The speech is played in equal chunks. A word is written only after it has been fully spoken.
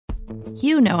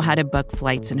You know how to book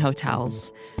flights and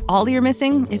hotels. All you're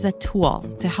missing is a tool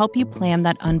to help you plan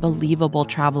that unbelievable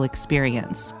travel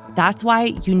experience. That's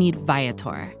why you need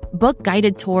Viator. Book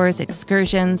guided tours,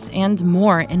 excursions, and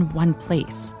more in one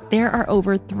place. There are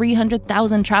over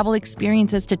 300,000 travel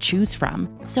experiences to choose from,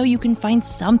 so you can find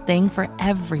something for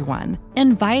everyone.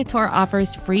 And Viator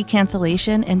offers free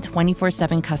cancellation and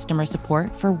 24/7 customer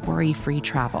support for worry-free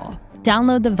travel.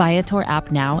 Download the Viator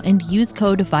app now and use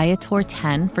code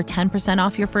Viator10 for 10%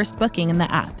 off your first booking in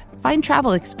the app. Find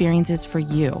travel experiences for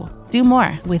you. Do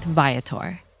more with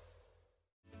Viator.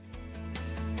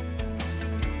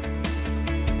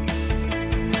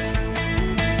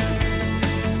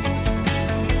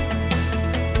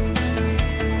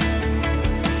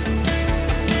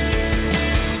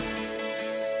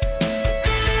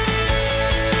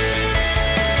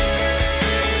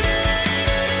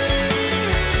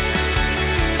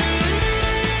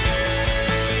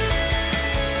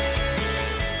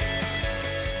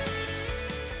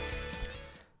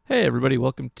 Hey everybody,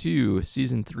 welcome to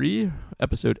Season 3,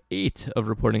 Episode 8 of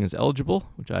Reporting as Eligible,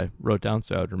 which I wrote down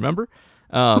so I would remember.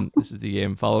 This is the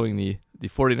game following the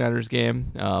 49ers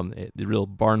game, the real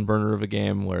barn burner of a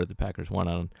game where the Packers won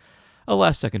on a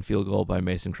last-second field goal by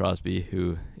Mason Crosby,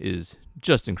 who is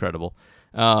just incredible.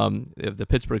 They have the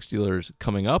Pittsburgh Steelers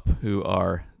coming up, who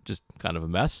are just kind of a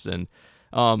mess, and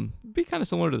be kind of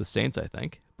similar to the Saints, I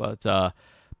think. But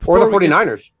or the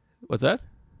 49ers. What's that?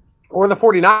 Or the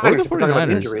 49ers. Or the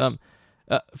 49ers.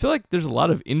 I feel like there's a lot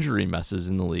of injury messes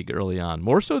in the league early on,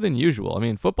 more so than usual. I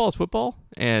mean, football is football,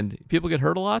 and people get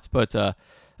hurt a lot, but I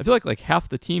feel like half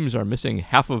the teams are missing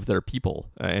half of their people,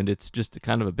 and it's just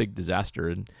kind of a big disaster.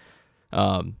 And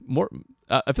I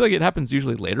feel like it happens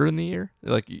usually later in the year.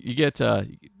 Like you get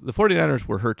the 49ers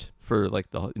were hurt for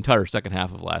like the entire second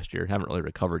half of last year and haven't really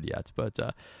recovered yet, but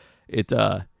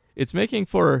it's making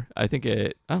for, I think,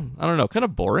 I don't know, kind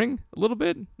of boring a little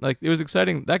bit. Like, it was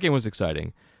exciting. That game was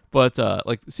exciting. But,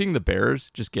 like, seeing the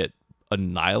Bears just get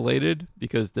annihilated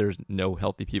because there's no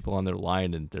healthy people on their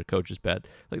line and their coach is bad,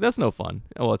 like, that's no fun.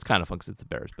 Well, it's kind of fun because it's the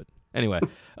Bears. But anyway,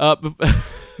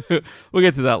 we'll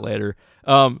get to that later.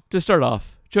 To start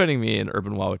off, joining me in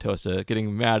Urban Wauwatosa,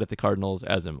 getting mad at the Cardinals,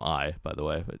 as am I, by the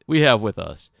way. But we have with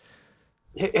us...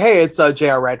 Hey, it's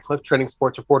J.R. Radcliffe, trending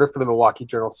sports reporter for the Milwaukee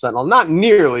Journal-Sentinel. Not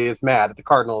nearly as mad at the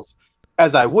Cardinals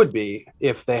as I would be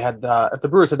if the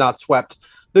Brewers had not swept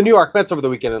the New York Mets over the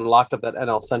weekend and locked up that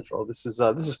NL Central. This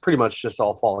is pretty much just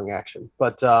all falling action.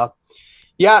 But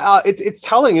it's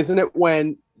telling, isn't it,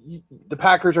 when the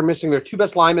Packers are missing their two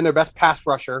best linemen, their best pass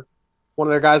rusher, one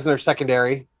of their guys in their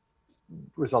secondary.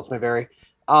 Results may vary.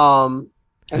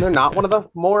 And they're not one of the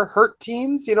more hurt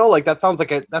teams, like that sounds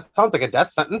like a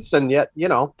death sentence. And yet,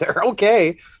 they're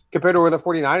okay compared to where the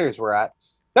 49ers were at.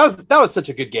 That was such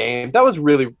a good game.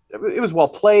 It was well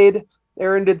played.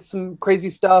 Aaron did some crazy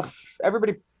stuff.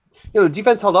 Everybody, the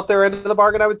defense held up their end of the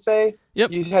bargain, I would say.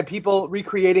 Yep. You had people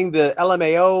recreating the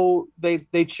LMAO,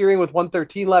 they cheering with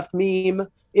 113 left meme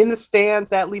in the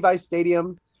stands at Levi's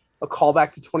Stadium. A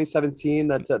callback to 2017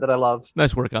 that I love.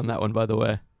 Nice work on that one, by the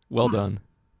way. Well done.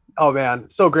 Oh man,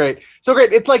 so great.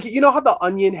 It's like, how the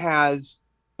Onion has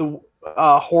the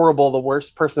the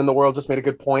worst person in the world just made a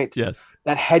good point. Yes.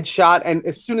 That headshot, and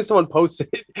as soon as someone posts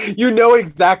it, you know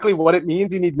exactly what it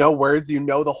means. You need no words. You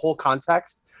know the whole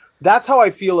context. That's how I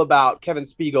feel about Kevin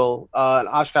Spiegel, an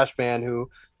Oshkosh man who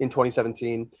in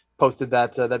 2017 posted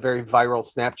that very viral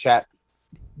Snapchat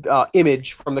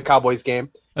image from the Cowboys game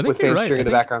with fans cheering in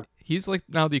the background. He's like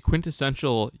now the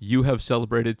quintessential "you have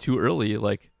celebrated too early"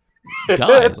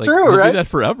 guy. It's true, right? Do that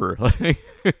forever.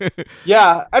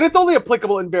 Yeah, and it's only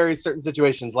applicable in very certain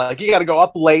situations. Like, you got to go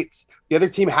up late. The other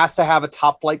team has to have a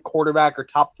top flight quarterback or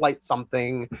top flight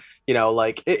something.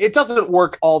 It doesn't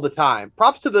work all the time.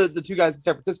 Props to the two guys in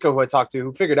San Francisco who I talked to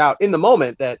who figured out in the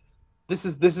moment that this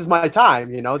is my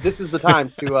time. This is the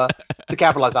time to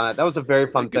capitalize on it. That was a very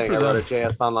fun thing. I wrote at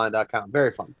jsonline.com.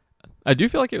 Very fun. I do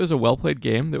feel like it was a well played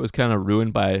game that was kind of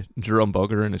ruined by Jerome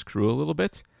Boger and his crew a little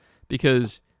bit,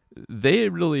 because they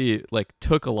really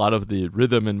took a lot of the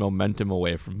rhythm and momentum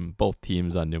away from both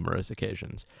teams on numerous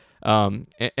occasions. And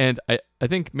I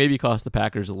think maybe cost the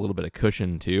Packers a little bit of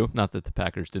cushion too. Not that the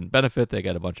Packers didn't benefit. They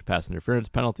got a bunch of pass interference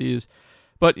penalties,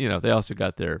 but they also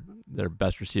got their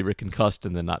best receiver concussed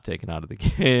and then not taken out of the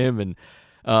game.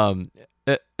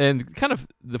 And kind of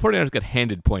the 49ers got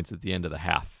handed points at the end of the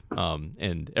half.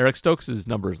 And Eric Stokes'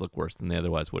 numbers look worse than they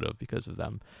otherwise would have because of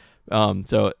them.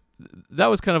 So that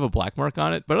was kind of a black mark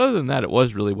on it. But other than that, it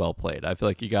was really well played. I feel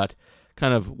like you got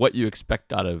kind of what you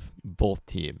expect out of both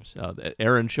teams.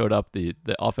 Aaron showed up. The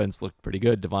offense looked pretty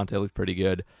good. Devontae looked pretty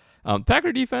good.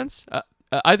 Packer defense,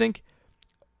 I think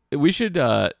we should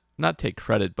not take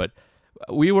credit, but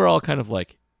we were all kind of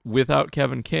like, without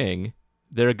Kevin King,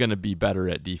 they're going to be better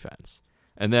at defense.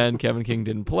 And then Kevin King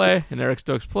didn't play, and Eric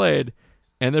Stokes played,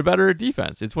 and they're better at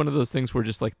defense. It's one of those things where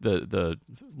just like the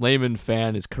layman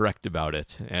fan is correct about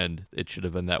it, and it should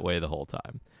have been that way the whole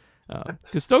time.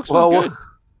 Because Stokes was good.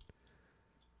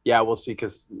 Yeah, we'll see,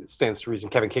 because it stands to reason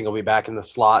Kevin King will be back in the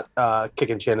slot,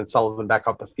 kicking Shannon Sullivan back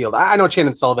up the field. I know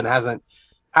Shannon Sullivan hasn't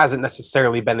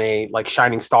necessarily been a like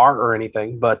shining star or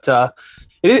anything, but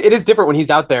it is different when he's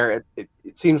out there. It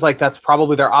seems like that's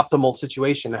probably their optimal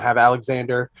situation to have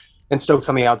Alexander and Stokes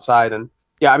on the outside. And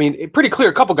yeah, I mean, pretty clear,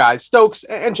 a couple guys, Stokes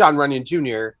and John Runyon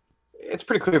Jr., it's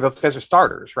pretty clear those guys are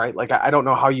starters, right? Like, I don't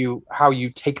know how you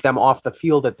take them off the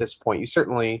field at this point. You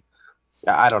certainly,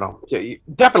 I don't know,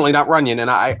 definitely not Runyon, and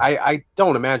I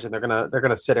don't imagine they're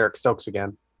gonna sit Eric Stokes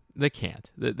again. They can't.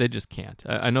 They just can't.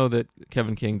 I know that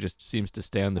Kevin King just seems to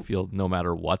stay on the field no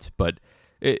matter what, but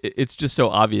it's just so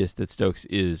obvious that Stokes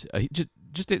is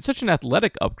just such an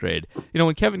athletic upgrade. You know,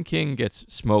 when Kevin King gets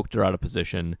smoked or out of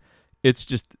position,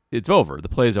 it's over. The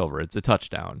play's over. It's a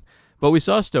touchdown. But we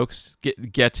saw Stokes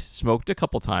get smoked a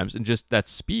couple times, and just that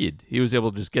speed, he was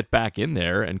able to just get back in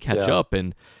there and catch up.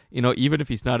 And, you know, even if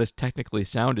he's not as technically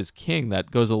sound as King,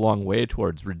 that goes a long way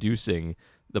towards reducing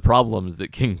the problems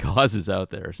that King causes out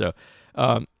there. So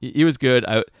he was good.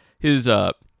 His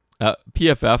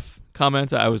PFF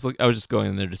comments, I was just going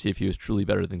in there to see if he was truly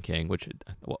better than King, which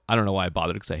I don't know why I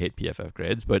bothered, because I hate PFF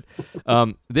grades, but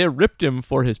they ripped him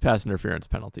for his pass interference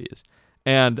penalties.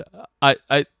 And I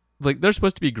like, they're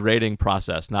supposed to be grading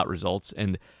process, not results,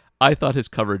 and I thought his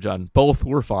coverage on both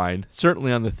were fine.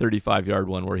 Certainly on the 35-yard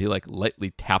one where he like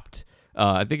lightly tapped,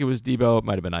 I think it was Debo, it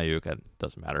might have been Ayuk, it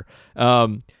doesn't matter.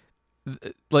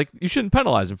 Like, you shouldn't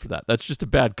penalize him for that. That's just a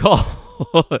bad call.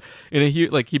 And he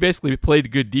basically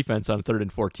played good defense on 3rd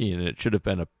and 14, and it should have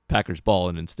been a Packers ball,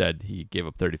 and instead he gave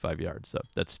up 35 yards. So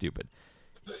that's stupid.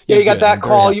 Yeah, you got that I'm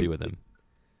call. very happy with him.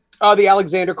 The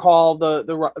Alexander call,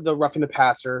 the roughing the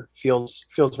passer feels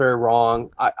very wrong.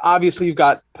 Obviously, you've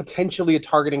got potentially a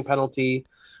targeting penalty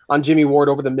on Jimmy Ward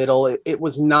over the middle. It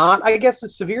was not, I guess,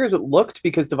 as severe as it looked,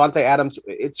 because Devontae Adams,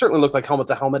 it certainly looked like helmet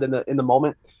to helmet in the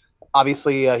moment.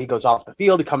 Obviously, he goes off the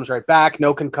field. He comes right back.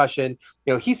 No concussion.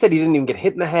 You know, he said he didn't even get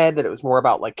hit in the head, that it was more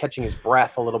about like catching his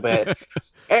breath a little bit.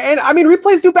 and I mean,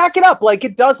 replays do back it up. Like,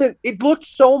 it looked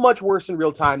so much worse in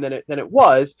real time than it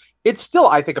was. It's still,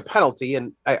 I think, a penalty.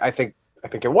 And I think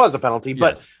it was a penalty,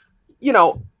 but yes. You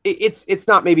know, it's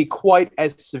not maybe quite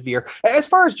as severe. As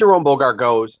far as Jerome Bogart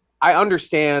goes, I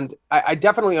understand. I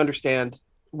definitely understand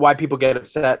why people get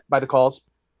upset by the calls.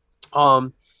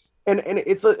 And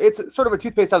it's sort of a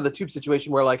toothpaste out of the tube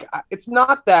situation where, like, it's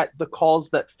not that the calls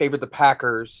that favored the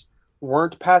Packers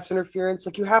weren't pass interference.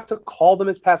 Like, you have to call them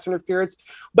as pass interference,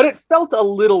 but it felt a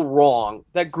little wrong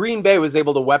that Green Bay was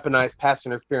able to weaponize pass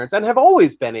interference and have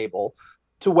always been able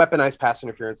to weaponize pass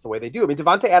interference the way they do. I mean,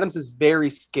 Devontae Adams is very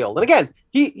skilled. And again,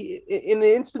 he in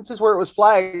the instances where it was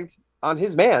flagged on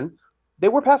his man, they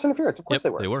were pass interference. Of course they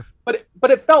were. But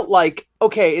it felt like,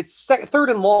 okay, it's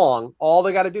 3rd and long. All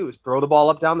they got to do is throw the ball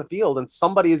up down the field, and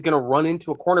somebody is going to run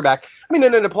into a cornerback. I mean,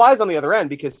 and it applies on the other end,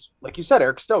 because, like you said,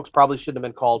 Eric Stokes probably shouldn't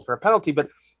have been called for a penalty. But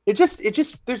it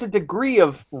just there's a degree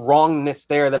of wrongness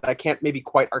there that I can't maybe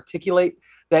quite articulate.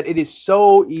 That it is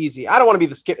so easy. I don't want to be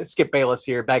the Skip Bayless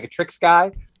here, bag of tricks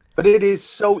guy, but it is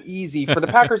so easy for the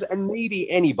Packers and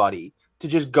maybe anybody to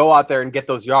just go out there and get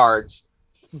those yards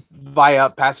via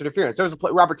pass interference. There was a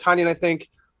play, Robert Tonyan, I think,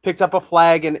 picked up a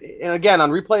flag, and again,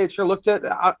 on replay, it sure looked at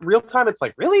real time. It's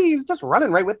like, really, he's just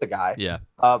running right with the guy. Yeah.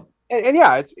 And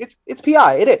yeah, it's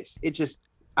PI. It is. It just,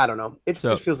 I don't know. It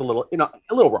just feels a little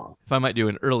wrong. If I might do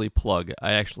an early plug,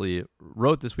 I actually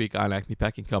wrote this week on Acme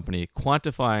Packing Company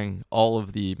quantifying all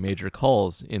of the major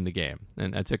calls in the game,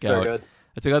 and I took out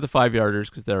the 5-yarders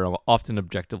because they're often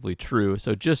objectively true.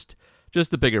 So just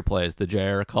the bigger plays, the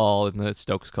Jair call and the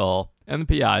Stokes call and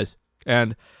the PIs.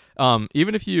 And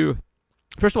even if you,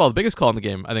 first of all, the biggest call in the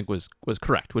game, I think, was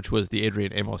correct, which was the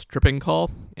Adrian Amos tripping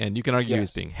call. And you can argue he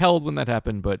was being held when that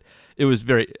happened, but it was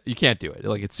you can't do it.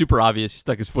 Like, it's super obvious. He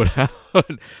stuck his foot out.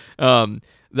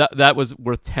 That was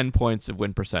worth 10 points of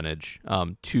win percentage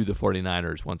to the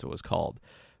 49ers once it was called.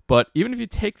 But even if you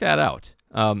take that out,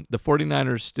 the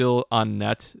 49ers still on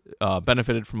net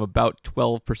benefited from about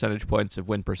 12 percentage points of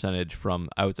win percentage from,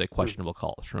 I would say, questionable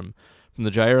calls, from the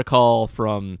Jair call,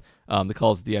 from the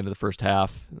calls at the end of the first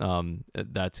half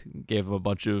that gave them a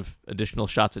bunch of additional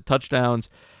shots at touchdowns.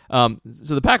 So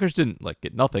the Packers didn't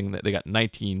get nothing. They got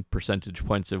 19 percentage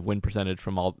points of win percentage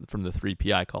from the 3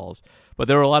 PI calls, but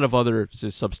there were a lot of other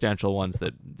substantial ones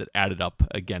that added up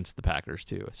against the Packers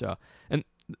too. So, and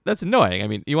that's annoying. I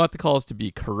mean, you want the calls to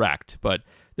be correct, but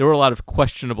there were a lot of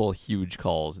questionable, huge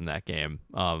calls in that game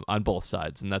on both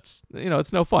sides, and that's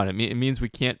it's no fun. It means we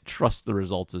can't trust the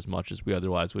results as much as we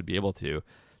otherwise would be able to,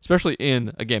 especially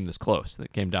in a game this close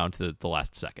that came down to the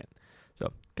last second.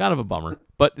 So kind of a bummer,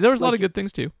 but there was a lot of good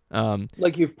things too.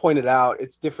 Like you've pointed out,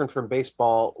 it's different from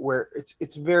baseball, where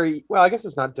it's very well. I guess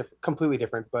it's not completely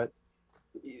different, but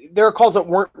there are calls that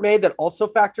weren't made that also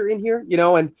factor in here.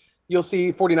 And you'll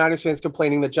see 49ers fans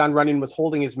complaining that John Runyon was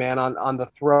holding his man on the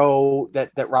throw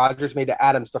that Rodgers made to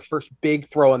Adams, the first big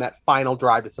throw in that final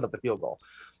drive to set up the field goal.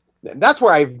 And that's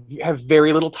where I have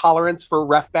very little tolerance for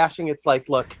ref bashing. It's like,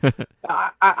 look,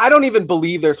 I don't even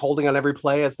believe there's holding on every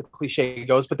play, as the cliche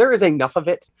goes, but there is enough of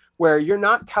it where you're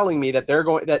not telling me that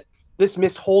that this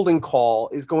missed holding call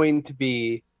is going to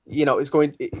be,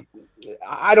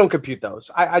 I don't compute those.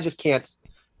 I just can't.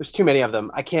 There's too many of them.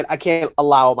 I can't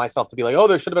allow myself to be like, oh,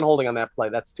 there should have been holding on that play.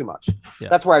 That's too much. Yeah.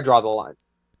 That's where I draw the line.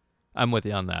 I'm with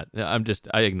you on that.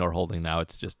 I ignore holding now.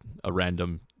 It's just a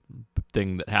random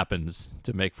thing that happens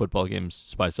to make football games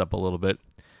spice up a little bit.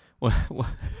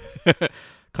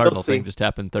 Cardinal thing just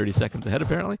happened 30 seconds ahead,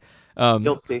 apparently.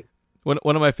 You'll see. One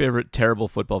of my favorite terrible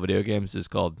football video games is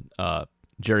called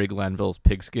Jerry Glanville's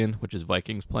Pigskin, which is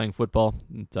Vikings playing football.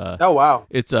 Oh wow!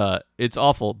 It's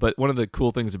awful, but one of the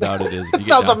cool things about it is it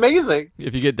sounds amazing.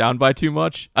 If you get down by too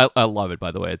much, I love it.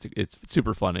 By the way, it's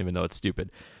super fun, even though it's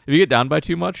stupid. If you get down by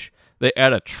too much, they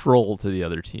add a troll to the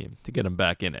other team to get them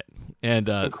back in it. And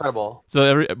incredible.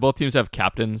 So both teams have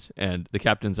captains, and the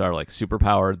captains are like super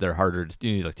powered. They're harder.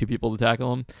 You need like 2 people to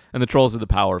tackle them, and the trolls are the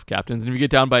power of captains. And if you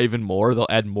get down by even more, they'll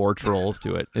add more trolls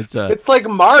to it. It's like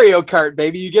Mario Kart,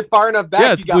 baby. You get far enough back,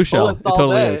 yeah, it's you got Blue Shell. bullets It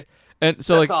totally all day. is. And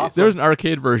so awesome. There was an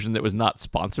arcade version that was not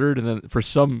sponsored, and then for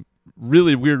some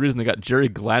really weird reason they got Jerry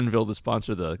Glanville to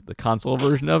sponsor the console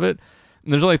version of it.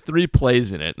 And there's only 3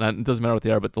 plays in it, and it doesn't matter what they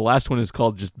are, but the last one is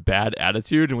called just Bad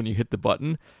Attitude, and when you hit the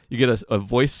button, you get a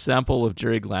voice sample of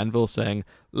Jerry Glanville saying,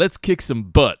 "Let's kick some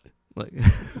butt,"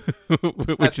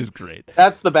 which is great.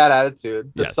 That's the Bad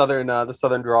Attitude, the yes.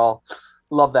 southern drawl.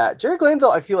 Love that. Jerry Glanville,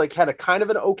 I feel like, had a kind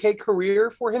of an okay career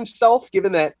for himself,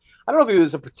 given that, I don't know if he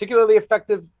was a particularly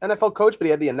effective NFL coach, but he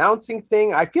had the announcing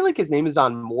thing. I feel like his name is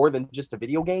on more than just a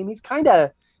video game.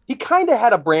 He kind of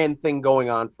had a brand thing going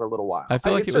on for a little while. I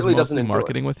feel like it was mostly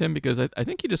marketing with him, because I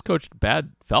think he just coached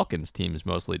bad Falcons teams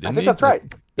mostly, didn't he? I think that's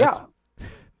right. Yeah.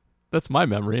 That's my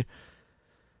memory.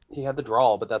 He had the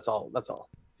drawl, but that's all.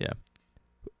 Yeah.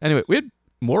 Anyway, we had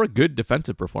more good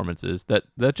defensive performances. That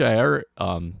Jair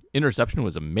interception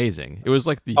was amazing. It was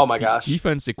like the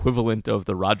defense equivalent of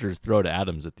the Rodgers throw to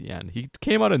Adams at the end. He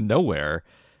came out of nowhere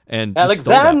and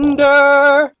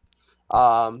Alexander.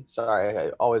 Sorry, I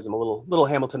always am a little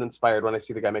Hamilton inspired when I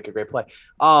see the guy make a great play.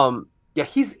 Yeah,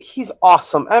 he's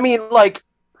awesome. I mean, like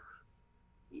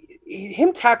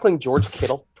him tackling George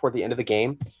Kittle toward the end of the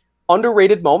game,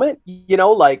 underrated moment.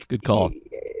 Good call.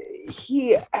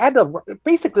 He had to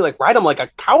basically ride him like a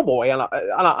cowboy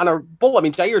on a bull. I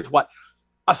mean, Jair's what,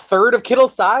 a third of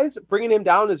Kittle's size. Bringing him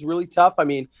down is really tough. I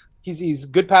mean, he's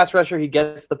good pass rusher. He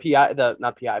gets the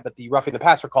roughing the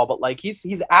passer call, but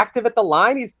he's active at the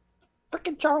line. He's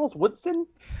freaking Charles Woodson,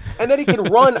 and then he can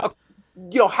run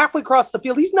halfway across the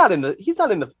field. He's not in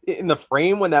the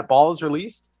frame when that ball is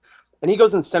released, and he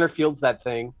goes in center fields that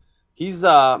thing. He's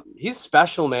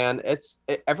special, man.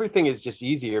 Everything is just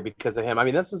easier because of him. I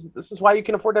mean, this is why you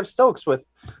can afford to have Stokes with,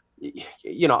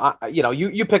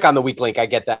 you pick on the weak link. I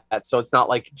get that. So it's not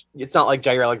like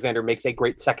Jair Alexander makes a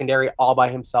great secondary all by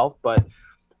himself, but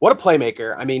what a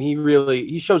playmaker. I mean,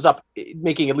 he shows up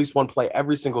making at least one play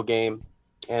every single game.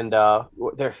 And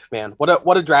what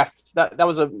a draft. That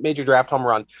was a major draft home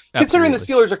run. Absolutely. Considering the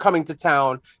Steelers are coming to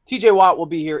town, TJ Watt will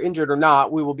be here injured or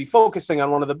not. We will be focusing on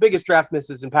one of the biggest draft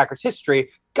misses in Packers history.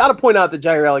 Got to point out that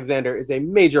Jair Alexander is a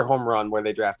major home run where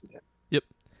they drafted him. Yep,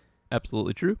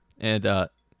 absolutely true. And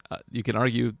you can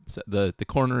argue the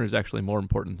corner is actually more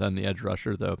important than the edge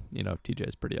rusher, though. TJ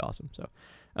is pretty awesome. So,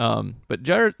 but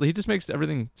Jair, he just makes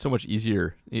everything so much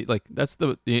easier. That's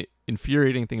the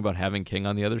infuriating thing about having King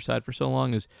on the other side for so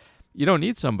long is you don't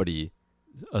need somebody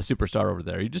a superstar over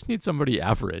there. You just need somebody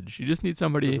average. You just need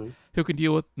somebody who can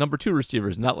deal with number 2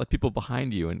 receivers, not let people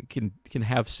behind you, and can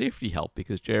have safety help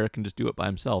because Jair can just do it by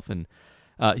himself, and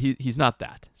he's not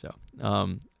that. So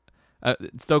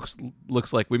Stokes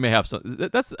looks like we may have some.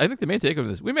 That's I think the main takeaway of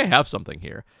this. We may have something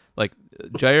here. Like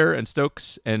Jair and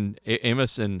Stokes and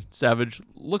Amos and Savage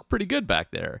look pretty good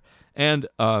back there, and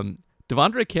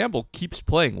Devondre Campbell keeps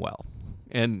playing well,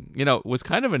 and was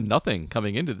kind of a nothing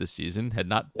coming into this season. Had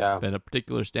not been a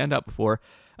particular standout before.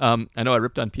 I know I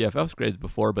ripped on PFF's grades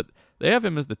before, but they have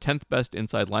him as the 10th best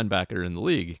inside linebacker in the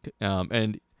league.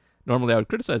 And normally I would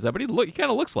criticize that, but he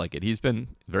kind of looks like it. He's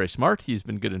been very smart. He's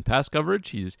been good in pass coverage.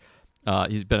 He's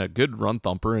been a good run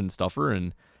thumper and stuffer,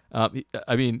 and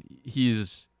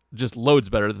he's just loads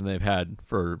better than they've had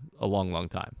for a long, long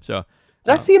time. So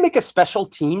did I see him make a special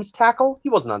teams tackle? He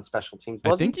wasn't on special teams,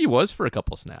 was he? I think he was for a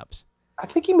couple snaps. I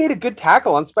think he made a good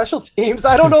tackle on special teams.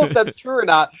 I don't know if that's true or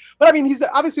not, but I mean, he's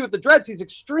obviously with the Dreads, he's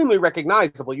extremely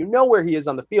recognizable. You know where he is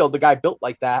on the field. The guy built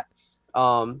like that.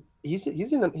 He's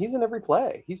in every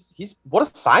play. He's what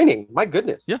a signing. My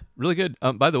goodness. Yeah, really good.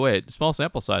 By the way, small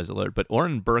sample size alert, but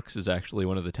Oren Burks is actually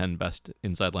one of the 10 best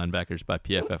inside linebackers by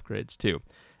PFF grades too.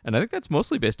 And I think that's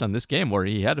mostly based on this game where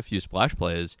he had a few splash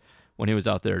plays when he was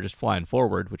out there just flying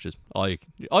forward, which is all you're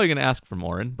going to ask from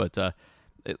Oren. But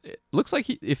it looks like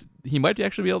he might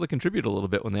actually be able to contribute a little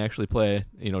bit when they actually play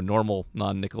normal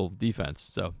non-nickel defense.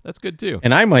 So that's good too.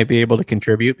 And I might be able to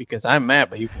contribute because I'm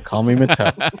Matt, but you can call me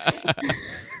Mattel.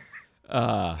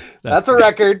 That's a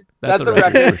record. That's a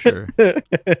record for sure.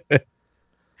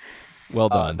 Well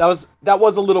done. That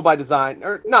was a little by design,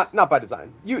 or not by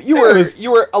design. You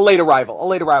were a late arrival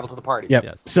to the party. Yep.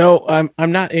 Yes. So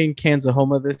I'm not in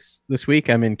Kansahoma this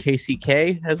week. I'm in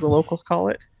KCK, as the locals call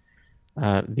it,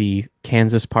 the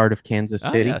Kansas part of Kansas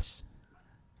City. Yes.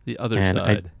 The other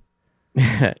side.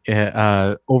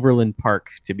 Overland Park,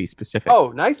 to be specific. Oh,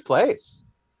 nice place.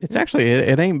 It's actually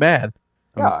it ain't bad.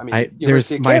 Yeah, I mean,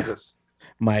 University of Kansas.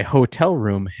 My hotel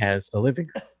room has a living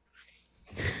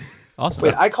room. Awesome.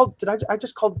 Wait, I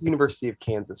just called the University of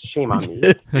Kansas. Shame on me.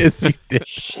 Yes, you did.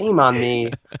 Shame on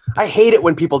me. I hate it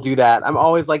when people do that. I'm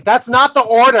always like, that's not the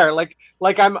order. Like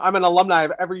I'm an alumni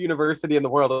of every university in the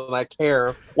world, and I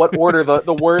care what order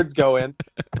the words go in.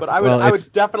 But I would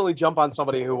definitely jump on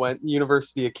somebody who went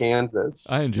University of Kansas.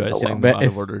 I enjoy saying them out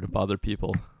of order to bother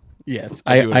people. Yes,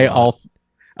 I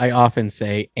often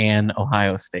say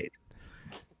Ohio State.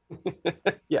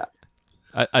 Yeah.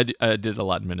 I did a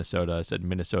lot in Minnesota. I said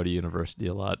Minnesota University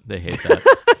a lot. They hate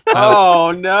that.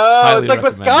 Oh no! It's like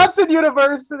Wisconsin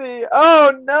University.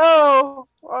 Oh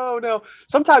no!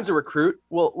 Sometimes a recruit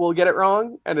will get it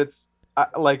wrong, and it's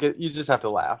you just have to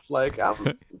laugh. Like,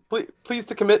 pleased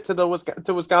to commit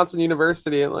to Wisconsin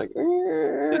University, and like,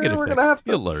 we're gonna have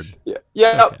to. You'll learn.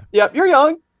 Yeah. Okay. Yep. You're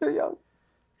young.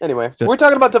 Anyway, so, we're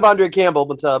talking about Devondre Campbell,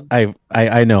 Matub.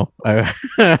 I know.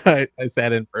 I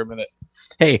sat in for a minute.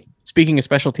 Hey, speaking of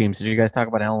special teams, did you guys talk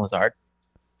about Alan Lazard?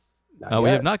 We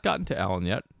have not gotten to Alan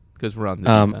yet because we're on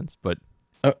the defense. But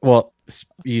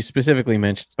you specifically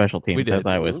mentioned special teams as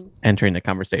I was entering the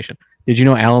conversation. Did you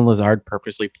know Alan Lazard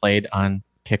purposely played on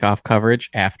kickoff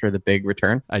coverage after the big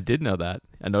return? I did know that.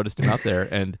 I noticed him out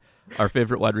there, and our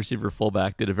favorite wide receiver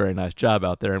fullback did a very nice job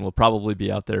out there, and will probably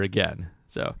be out there again.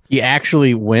 So he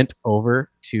actually went over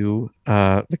to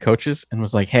the coaches and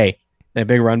was like, "Hey, that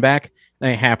big run back, that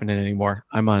ain't happening anymore.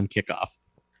 I'm on kickoff,"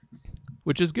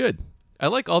 which is good. I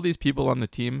like all these people on the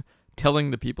team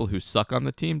telling the people who suck on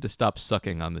the team to stop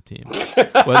sucking on the team.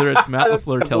 Whether it's Matt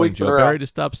LaFleur telling Joe Barry to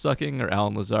stop sucking or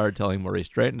Alan Lazard telling Maurice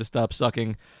Drayton to stop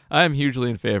sucking, I am hugely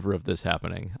in favor of this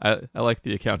happening. I like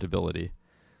the accountability.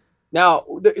 Now,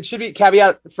 it should be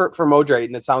caveat for Mo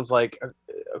Drayton. It sounds like,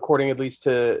 according at least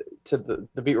to the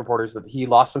beat reporters, that he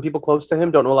lost some people close to him.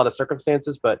 Don't know a lot of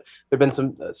circumstances, but there've been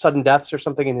some sudden deaths or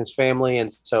something in his family,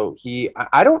 and so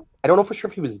I don't know for sure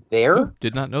if he was there. Oh,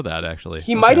 did not know that actually.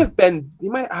 He might have been. He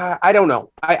might. I don't know.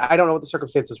 I don't know what the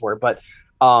circumstances were, but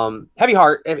heavy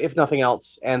heart, if nothing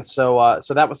else, and so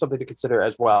that was something to consider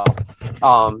as well.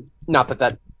 Not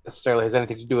that necessarily has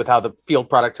anything to do with how the field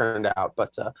product turned out,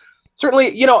 but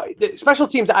certainly, the special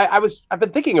teams. I've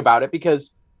been thinking about it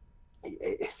because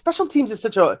special teams is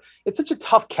such a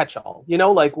tough catch-all.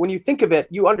 Like when you think of it,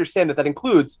 you understand that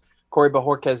includes Corey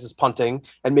Bojorquez's punting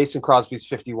and Mason Crosby's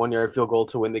 51-yard field goal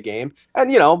to win the game,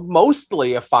 and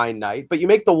mostly a fine night. But you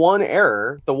make the one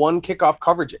error, the one kickoff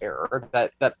coverage error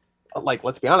that like,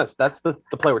 let's be honest, that's the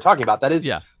play we're talking about. That is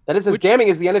as damning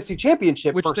as the NFC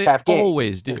Championship which first they half game.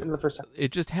 Always do. In the first half.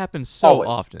 It just happens so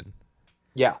often.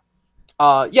 Yeah.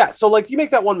 So like you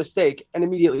make that one mistake and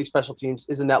immediately special teams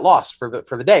is a net loss for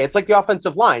the day. It's like the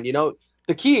offensive line,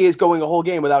 the key is going a whole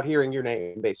game without hearing your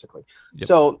name, basically. Yep.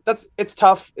 So it's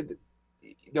tough.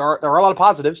 There are a lot of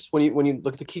positives when you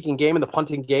look at the kicking game and the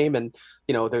punting game, and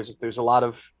there's a lot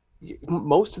of,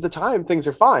 most of the time things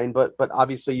are fine, but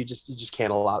obviously you just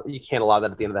can't allow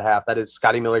that at the end of the half. That is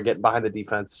Scotty Miller getting behind the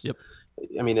defense. Yep.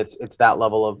 I mean, it's that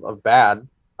level of bad.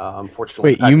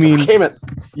 Unfortunately. Wait,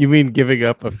 you mean giving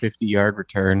up a 50-yard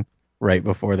return right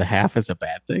before the half is a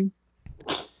bad thing?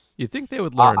 You think they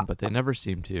would learn, but they never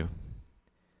seem to.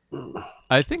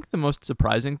 I think the most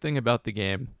surprising thing about the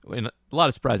game, and a lot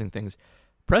of surprising things,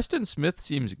 Preston Smith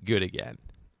seems good again.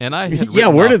 And I had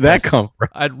where did that come from?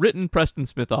 I'd written Preston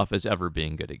Smith off as ever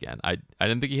being good again. I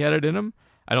didn't think he had it in him.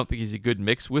 I don't think he's a good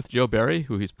mix with Joe Barry,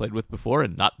 who he's played with before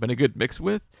and not been a good mix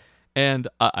with. And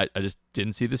I just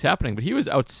didn't see this happening. But he was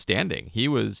outstanding. He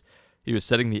was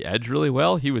setting the edge really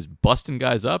well. He was busting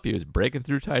guys up. He was breaking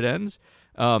through tight ends.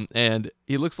 And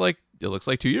it looks like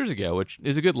 2 years ago, which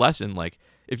is a good lesson. Like,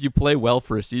 if you play well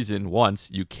for a season once,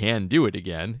 you can do it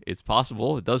again. It's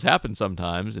possible. It does happen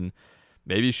sometimes. And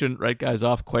maybe you shouldn't write guys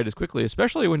off quite as quickly,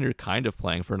 especially when you're kind of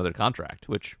playing for another contract,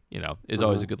 which, is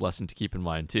always a good lesson to keep in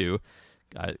mind too.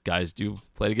 Guys do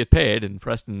play to get paid, and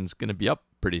Preston's going to be up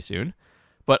pretty soon.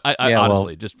 But I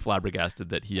honestly just flabbergasted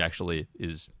that he actually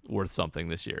is worth something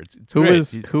this year. It's great.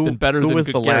 He's been better than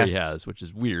good Gary has, which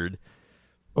is weird.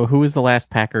 Well, who was the last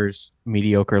Packers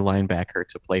mediocre linebacker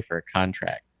to play for a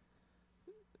contract?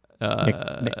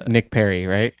 Nick Perry,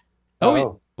 right?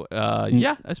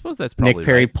 Yeah, I suppose that's probably Nick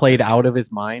Perry right. played out of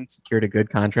his mind, secured a good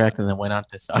contract, and then went on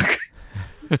to suck.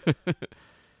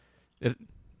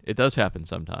 It does happen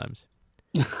sometimes.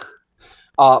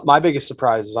 My biggest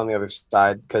surprise is on the other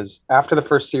side, because after the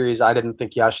first series, I didn't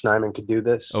think Yosh Nijman could do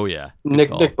this. Oh yeah,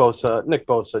 Nick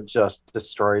Bosa just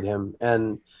destroyed him,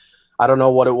 and I don't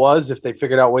know what it was, if they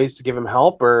figured out ways to give him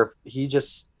help or if he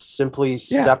just simply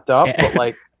stepped up.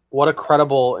 But what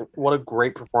a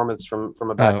great performance from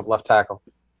a backup left tackle.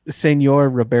 Senor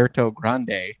Roberto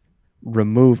Grande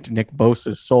removed Nick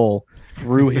Bosa's soul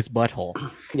through his butthole.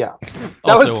 Yeah.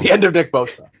 That was the end of Nick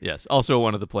Bosa. Yes. Also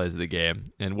one of the plays of the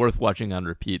game and worth watching on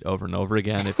repeat over and over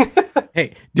again.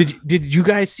 Hey, did you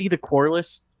guys see the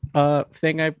Corliss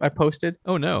thing I posted?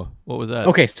 Oh no. What was that?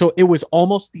 Okay, so it was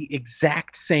almost the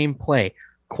exact same play.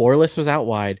 Corliss was out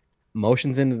wide,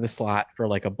 motions into the slot for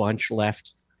like a bunch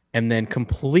left, and then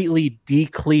completely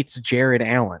decleats Jared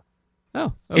Allen.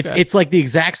 Oh, okay. It's like the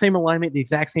exact same alignment, the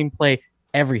exact same play,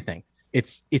 everything.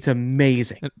 It's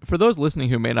amazing. And for those listening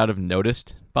who may not have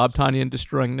noticed Bob Tonyan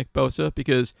destroying Nick Bosa,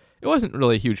 because it wasn't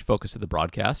really a huge focus of the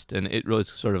broadcast, and it really is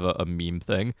sort of a meme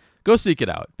thing, go seek it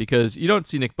out, because you don't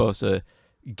see Nick Bosa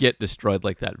get destroyed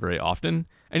like that very often,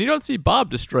 and you don't see Bob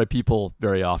destroy people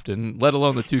very often, let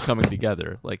alone the two coming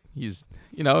together. Like, he's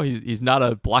not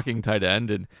a blocking tight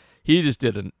end, and he just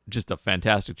did a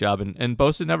fantastic job, and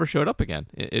Bosa never showed up again.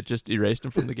 It just erased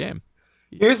him from the game.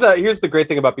 Here's the great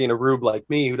thing about being a rube like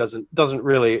me, who doesn't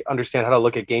really understand how to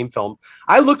look at game film.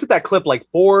 I looked at that clip like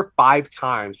 4 or 5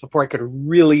 times before I could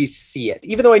really see it,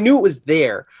 even though I knew it was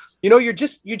there. You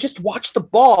just watch the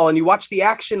ball and you watch the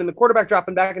action and the quarterback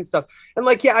dropping back and stuff. And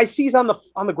I see he's on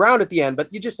the ground at the end, but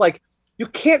you just you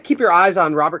can't keep your eyes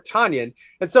on Robert Tonyan.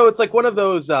 And so it's like one of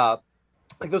those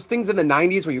those things in the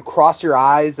 90s where you cross your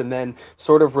eyes and then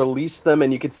sort of release them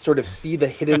and you could sort of see the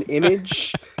hidden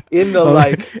image in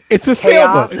the it's a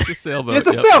chaos. sailboat. It's a sailboat. It's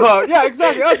a sailboat. Yeah,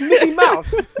 exactly. That's Mickey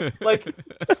Mouse.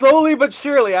 Slowly but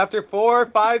surely, after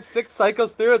 4, 5, 6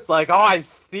 cycles through, it's like, oh, I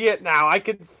see it now. I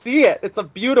can see it. It's a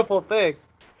beautiful thing.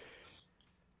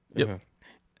 Yep.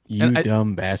 You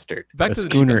dumb bastard. Back a to the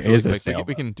schooner defense is a really quick. sailboat.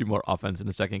 We can do more offense in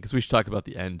a second because we should talk about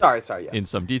the end. Sorry. Yes. In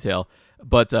some detail,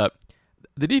 but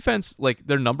the defense,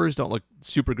 their numbers don't look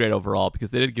super great overall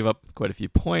because they did give up quite a few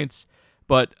points,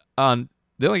 but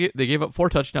they gave up 4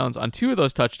 touchdowns. On 2 of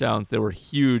those touchdowns, there were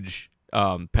huge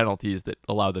penalties that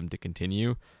allowed them to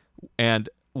continue, and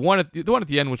the one at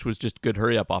the end, which was just good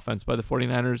hurry up offense by the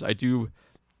 49ers.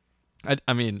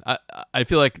 I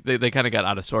feel like they kind of got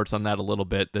out of sorts on that a little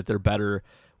bit, that they're better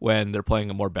when they're playing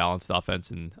a more balanced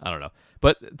offense, and I don't know.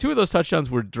 But 2 of those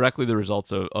touchdowns were directly the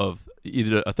results of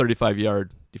either a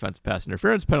 35-yard defensive pass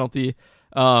interference penalty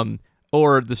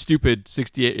or the stupid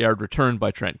 68-yard return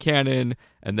by Trent Cannon,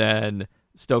 and then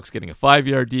Stokes getting a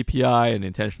 5-yard DPI and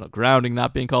intentional grounding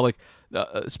not being called.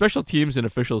 Special teams and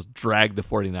officials dragged the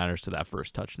 49ers to that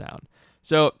first touchdown.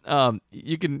 So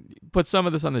you can put some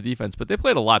of this on the defense, but they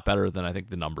played a lot better than I think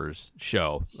the numbers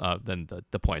show, than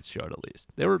the points showed at least.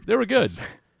 They were good.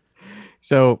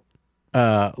 So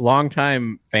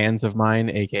longtime fans of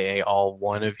mine, aka all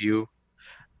one of you,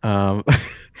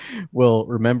 will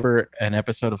remember an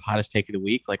episode of Hottest Take of the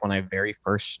Week, like when I very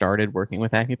first started working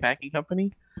with Acme Packing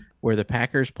Company, where the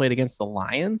Packers played against the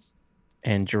Lions,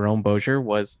 and Jerome Bozier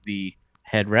was the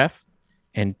head ref,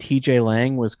 and TJ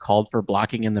Lang was called for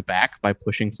blocking in the back by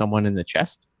pushing someone in the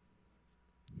chest.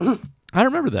 I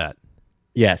remember that.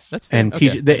 Yes, that's and okay.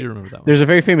 TJ, I do remember that one. there's a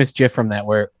very famous GIF from that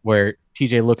where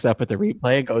TJ looks up at the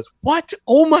replay and goes, "What?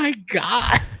 Oh my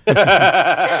god!"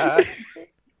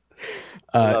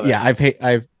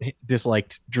 I've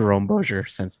disliked Jerome Bozier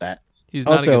since that. He's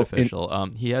not a good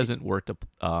official. He hasn't worked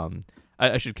I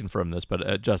I should confirm this,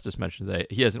 but Justice mentioned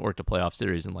that he hasn't worked a playoff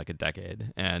series in like a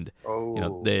decade, and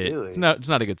really? it's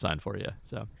not a good sign for you.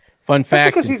 So Fun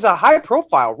fact, because he's a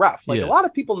high-profile ref. Like He a is. lot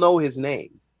of people know his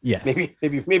name. yes.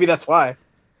 Maybe that's why.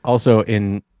 Also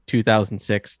in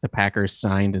 2006, the Packers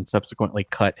signed and subsequently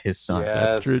cut his son.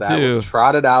 Yes, That's true, that too. was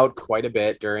trotted out quite a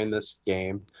bit during this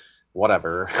game.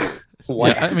 Whatever.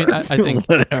 yeah, I mean, I think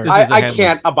Whatever. this is a I Hanlon-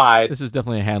 can't abide. This is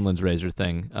definitely a Hanlon's razor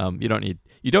thing.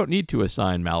 You don't need to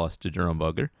assign malice to Jerome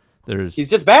Boger. He's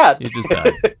just bad. He's just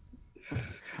bad.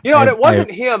 And it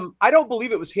wasn't him. I don't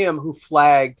believe it was him who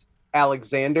flagged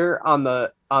Alexander on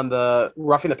the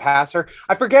roughing the passer.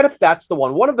 I forget if that's the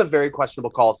one. One of the very questionable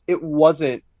calls. It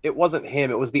wasn't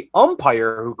him. It was the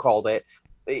umpire who called it.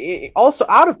 Also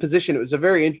out of position. It was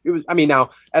I mean, now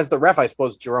as the ref, I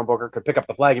suppose Jerome Boger could pick up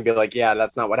the flag and be like, yeah,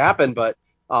 that's not what happened. But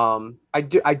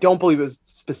I don't believe it was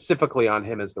specifically on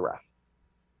him as the ref.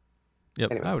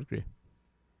 Yep, Anyway. I would agree.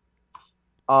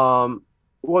 What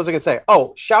was I gonna say?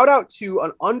 Oh, shout out to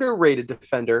an underrated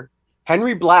defender,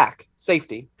 Henry Black,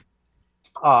 safety.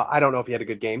 I don't know if he had a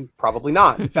good game. Probably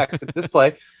not. In fact, at this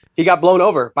play, he got blown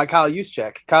over by Kyle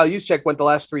Juszczyk. Kyle Juszczyk went the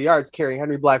last 3 yards carrying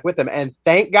Henry Black with him, and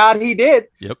thank God he did.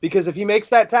 Yep. Because if he makes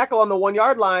that tackle on the 1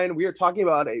 yard line, we are talking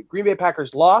about a Green Bay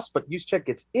Packers loss, but Juszczyk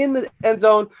gets in the end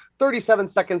zone, 37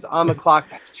 seconds on the clock.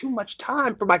 That's too much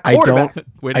time for my quarterback.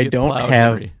 Way to I get don't plowed,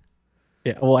 have. Henry.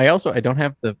 Yeah, well, I don't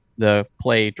have the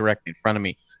play directly in front of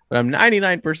me, but I'm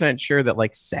 99% sure that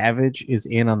like Savage is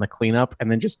in on the cleanup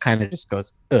and then just kind of just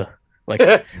goes, ugh. Like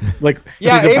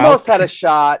Yeah, he's Amos had a he's-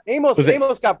 shot. Amos Was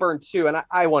it- got burned too, and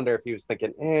I wonder if he was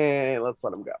thinking, let's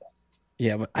let him go.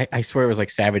 Yeah, but I swear it was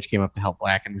like Savage came up to help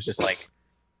Black and was just like,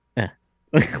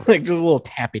 like just a little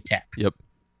tappy tap. Yep.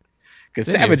 Because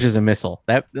Didn't Savage is a missile.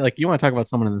 That like you want to talk about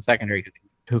someone in the secondary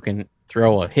who can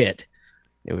throw a hit,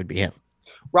 it would be him.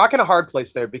 Rocking a hard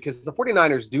place there because the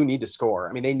 49ers do need to score.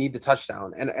 I mean, they need the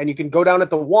touchdown. And you can go down at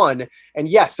the 1, and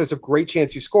yes, there's a great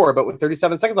chance you score, but with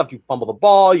 37 seconds left, you fumble the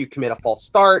ball, you commit a false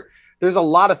start. There's a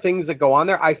lot of things that go on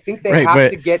there. I think they have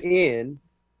to get in.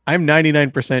 I'm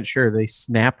 99% sure they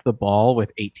snapped the ball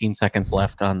with 18 seconds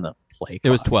left on the play clock. It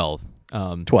was 12.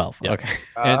 12. Yeah. Okay.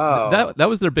 And that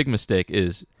was their big mistake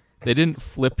is they didn't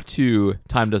flip to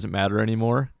time doesn't matter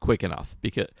anymore quick enough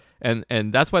because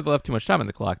and that's why they left too much time on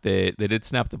the clock. They did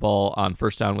snap the ball on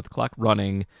first down with the clock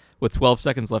running with 12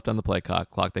 seconds left on the play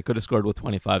clock. They could have scored with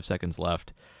 25 seconds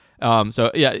left.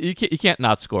 So yeah, you can't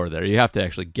not score there. You have to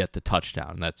actually get the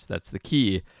touchdown. That's the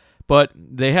key. But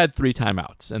they had 3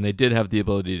 timeouts, and they did have the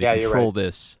ability to control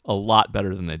this a lot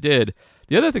better than they did.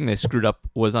 The other thing they screwed up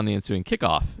was on the ensuing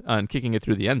kickoff and kicking it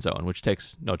through the end zone, which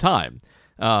takes no time.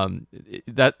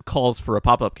 That calls for a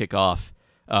pop-up kickoff,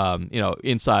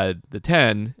 inside the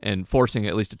 10 and forcing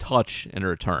at least a touch and a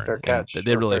return. Fair catch. And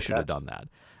they really should have done that.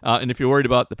 And if you're worried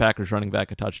about the Packers running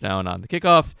back a touchdown on the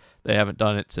kickoff, they haven't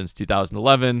done it since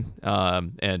 2011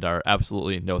 and are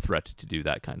absolutely no threat to do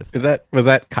that kind of thing. Was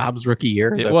that Cobb's rookie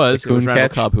year? It was Kuhn Randall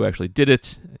catch? Cobb who actually did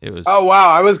it. It was Oh, wow.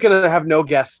 I was going to have no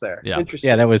guess there. Yeah. Interesting.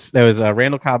 Yeah, that was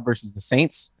Randall Cobb versus the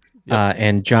Saints. Yep.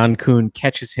 And John Kuhn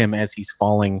catches him as he's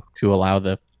falling to allow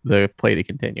the play to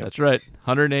continue. That's right.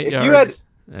 108 If yards. you had-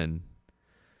 and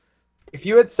If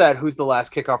you had said who's the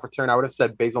last kickoff return, I would have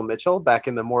said Basil Mitchell back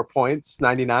in the more points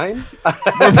 99. 4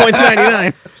 points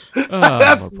 99.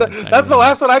 that's more points, the 99.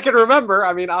 last one I can remember.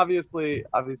 I mean, obviously,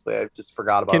 I just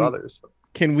forgot about Can- others.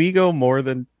 Can we go more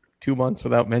than 2 months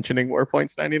without mentioning War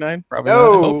Points 99? Probably not.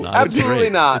 hope No, not. It's absolutely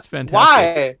great. not. It's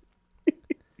fantastic. Why?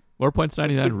 more points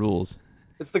 99 rules.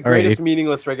 It's the All right, greatest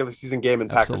meaningless regular season game in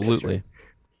Packers Absolutely. history.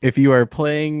 If you are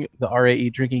playing the RAE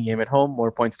drinking game at home,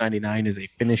 More Points 99 is a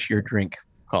finish your drink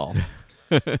call.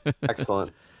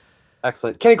 Excellent.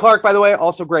 Kenny Clark, by the way,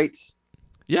 also great.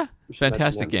 Yeah, We should mention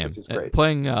fantastic him game. because he's great.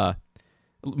 Playing,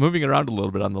 moving around a little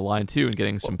bit on the line too, and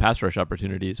getting some pass rush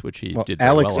opportunities, which he Well, did very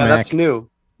Alex well. Yeah, on. that's new.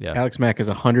 Yeah, Alex Mack is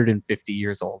 150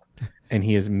 years old, and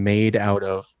he is made out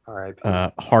of All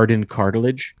right. hardened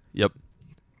cartilage. yep.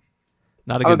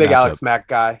 Not a I'm good a big matchup. Alex Mack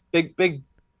guy.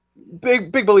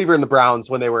 Big believer in the Browns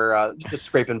when they were just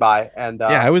scraping by. And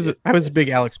Yeah, I was a big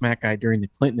Alex Mack guy during the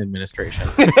Clinton administration.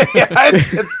 yeah,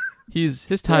 it's-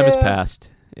 His time has Yeah. passed,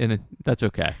 and that's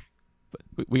okay.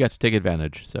 But we got to take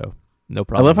advantage, so no I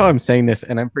problem. love how I'm saying this,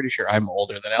 and I'm pretty sure I'm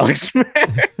older than Alex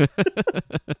Mack.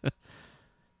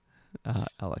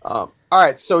 Alex. all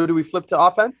right. So do we flip to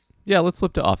offense? Yeah, let's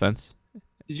flip to offense.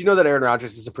 Did you know that Aaron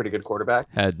Rodgers is a pretty good quarterback?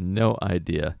 Had no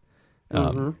idea.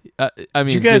 Mhm. I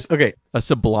mean, you guys, just okay, a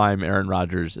sublime Aaron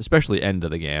Rodgers, especially end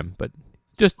of the game, but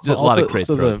just a Well, lot of also- great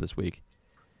so throws the- this week.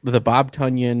 the Bob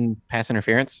Tunyon pass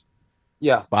interference,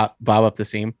 Yeah. Bob up the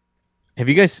seam. Have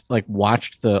you guys like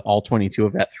watched the all 22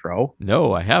 of that throw?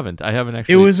 No, I haven't. I haven't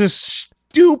actually. It was a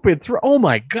stupid throw. Oh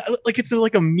my god! Like it's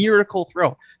like a miracle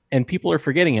throw, and people are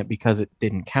forgetting it because it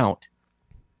didn't count.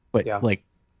 But like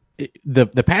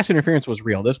the pass interference was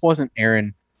real. This wasn't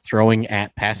Aaron throwing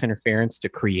at pass interference to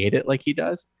create it like he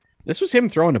does. This was him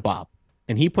throwing to Bob,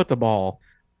 and he put the ball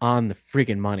on the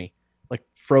friggin' money, like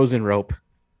frozen rope.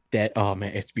 Dead. Oh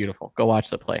man, it's beautiful. Go watch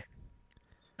the play.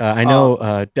 I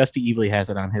know Dusty Evely has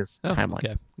it on his timeline.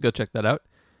 Okay, go check that out.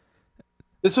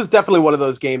 This was definitely one of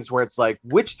those games where it's like,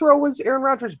 which throw was Aaron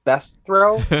Rodgers' best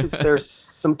throw? Because there's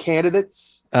some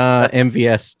candidates.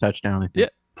 MVS touchdown, I think. Yeah,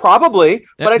 probably.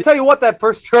 But I tell you what, that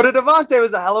first throw to Devontae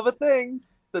was a hell of a thing.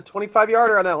 The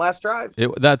 25-yarder on that last drive.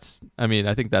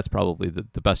 I think that's probably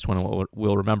the best one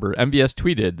we'll remember. MVS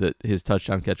tweeted that his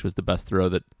touchdown catch was the best throw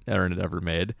that Aaron had ever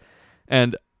made.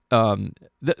 And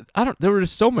there were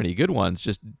just so many good ones,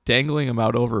 just dangling them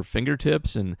out over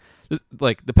fingertips, and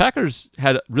like the Packers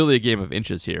had really a game of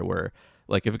inches here, where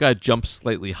like if a guy jumps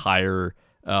slightly higher,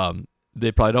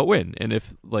 they probably don't win, and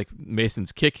if like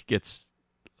Mason's kick gets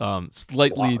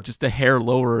slightly just a hair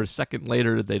lower a second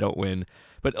later, they don't win.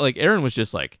 But like Aaron was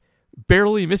just like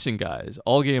barely missing guys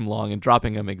all game long and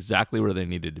dropping them exactly where they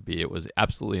needed to be. It was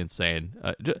absolutely insane.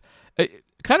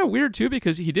 Kind of weird too,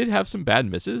 because he did have some bad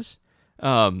misses.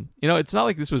 It's not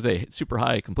like this was a super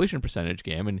high completion percentage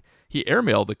game, and he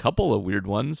airmailed a couple of weird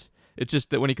ones. It's just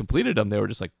that when he completed them, they were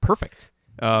just like perfect.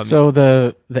 So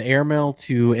the airmail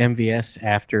to MVS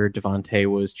after Devontae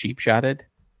was cheap shotted,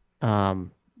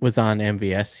 was on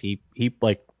MVS. He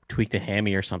like tweaked a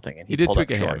hammy or something, and he did tweak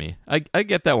a hammy. I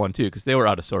get that one too, because they were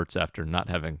out of sorts after not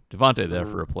having Devontae there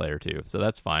for a play or two, so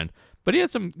that's fine. But he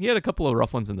had a couple of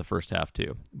rough ones in the first half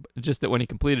too. Just that when he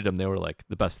completed them, they were like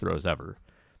the best throws ever.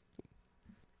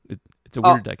 It's a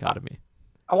weird dichotomy.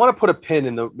 I want to put a pin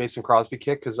in the Mason Crosby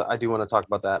kick because I do want to talk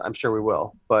about that. I'm sure we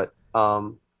will, but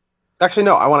actually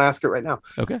no, I want to ask it right now.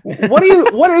 Okay.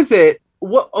 What is it?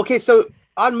 Okay, so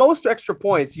on most extra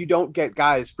points, you don't get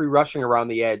guys free rushing around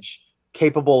the edge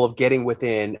capable of getting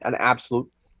within an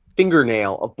absolute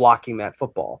fingernail of blocking that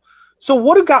football. So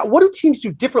what do teams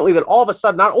do differently that all of a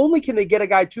sudden not only can they get a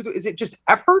guy to is it just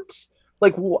effort?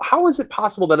 Like, how is it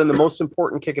possible that in the most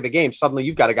important kick of the game, suddenly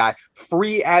you've got a guy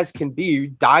free as can be,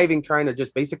 diving, trying to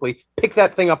just basically pick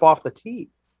that thing up off the tee?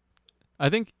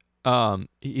 I think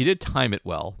he did time it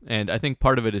well, and I think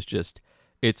part of it is just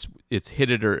it's hit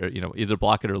it or either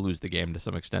block it or lose the game to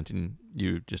some extent, and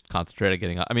you just concentrate on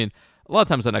getting. I mean, a lot of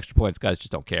times on extra points, guys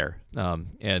just don't care,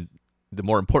 and the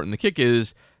more important the kick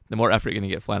is, the more effort you're going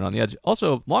to get flat on the edge.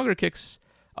 Also, longer kicks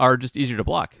are just easier to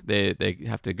block. They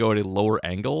have to go at a lower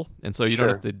angle, and so you don't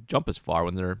have to jump as far.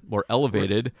 When they're more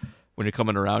elevated, when you're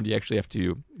coming around, you actually have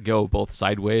to go both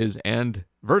sideways and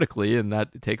vertically, and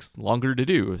that takes longer to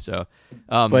do. So,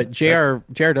 but JR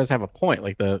does have a point.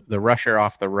 Like the rusher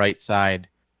off the right side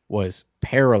was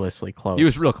perilously close. He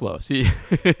was real close. He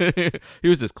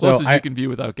was as close as you can be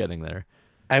without getting there.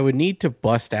 I would need to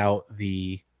bust out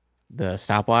the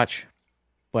stopwatch,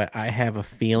 but I have a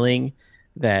feeling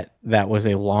that was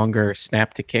a longer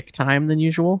snap to kick time than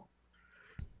usual.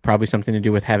 Probably something to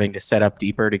do with having to set up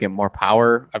deeper to get more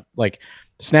power. Like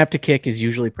snap to kick is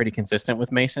usually pretty consistent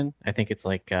with Mason. I think it's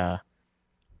like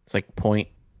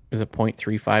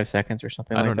 0.35 seconds or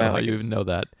something like that. I don't know how like you even know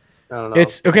that. I don't know.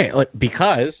 It's okay,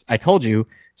 because I told you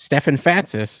Stefan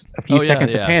Fatsis a few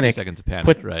seconds of panic. Put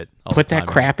that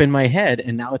crap in my head,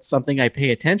 and now it's something I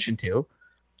pay attention to.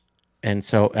 And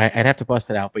so I'd have to bust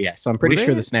it out, but yeah. So I'm pretty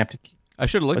sure the snap to. I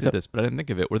should have looked at this, but I didn't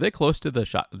think of it. Were they close to the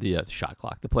shot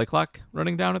clock, the play clock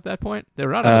running down at that point? They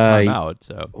were out of a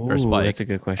timeout, or a spike. That's a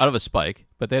good question. Out of a spike,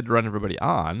 but they had to run everybody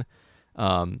on.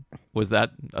 Was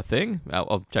that a thing?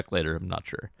 I'll check later. I'm not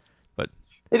sure, but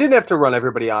they didn't have to run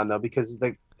everybody on though because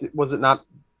Did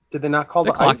they not call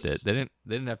the clocked ice? It. They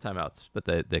didn't have timeouts, but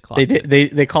they clocked it.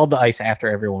 They called the ice after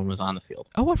everyone was on the field.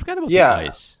 Oh, I forgot about the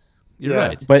ice. You're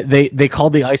right, but they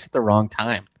called the ice at the wrong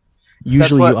time.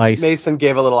 Usually you ice. Mason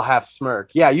gave a little half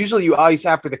smirk. Yeah, usually you ice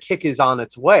after the kick is on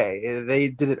its way. They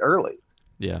did it early.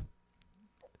 Yeah.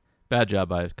 Bad job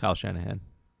by Kyle Shanahan.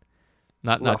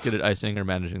 Not good at icing or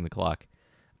managing the clock.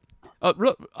 I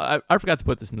forgot to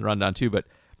put this in the rundown too, but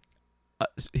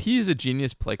he's a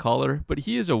genius play caller, but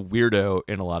he is a weirdo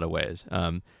in a lot of ways.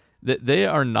 They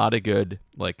are not a good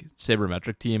like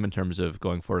sabermetric team in terms of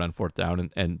going for it on fourth down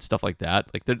and stuff like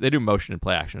that. Like they do motion and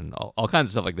play action and all kinds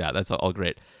of stuff like that. That's all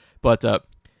great. But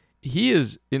he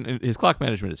is in his clock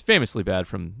management is famously bad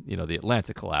from the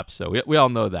Atlanta collapse. So we all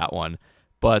know that one.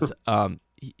 But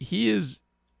he is.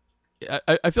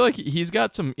 I feel like he's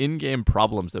got some in-game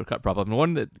problems that are problem. The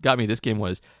one that got me this game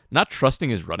was not trusting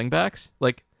his running backs.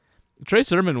 Like Trey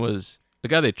Sermon was the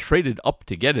guy they traded up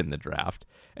to get in the draft.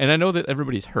 And I know that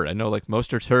everybody's hurt. I know like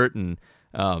Mostert's hurt and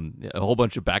a whole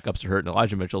bunch of backups are hurt and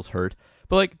Elijah Mitchell's hurt.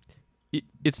 But like,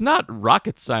 it's not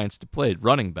rocket science to play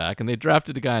running back. And they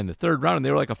drafted a guy in the third round and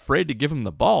they were like afraid to give him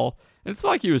the ball. And it's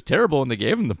not like he was terrible when they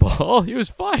gave him the ball. He was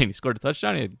fine. He scored a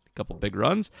touchdown. He had a couple big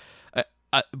runs.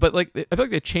 But like, I feel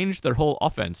like they changed their whole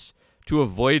offense to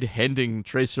avoid handing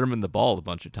Trey Sermon the ball a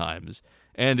bunch of times.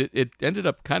 And it ended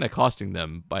up kind of costing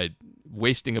them by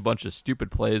wasting a bunch of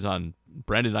stupid plays on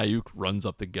Brandon Ayuk runs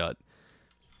up the gut.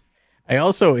 I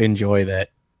also enjoy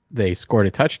that they scored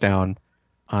a touchdown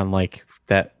on like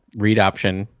that read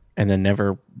option and then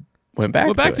never went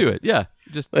back to it. Yeah,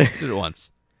 just did it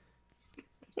once.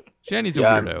 Shanny's a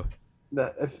weirdo.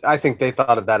 I think they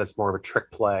thought of that as more of a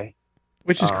trick play.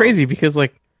 Which is crazy because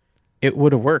like it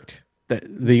would have worked.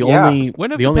 The only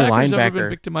when have the only Packers linebacker ever been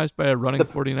victimized by a running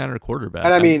 49er quarterback.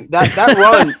 And I mean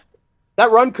that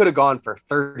run could have gone for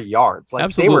 30 yards. Like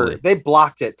absolutely. They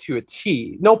blocked it to a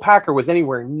T. No Packer was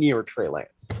anywhere near Trey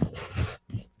Lance.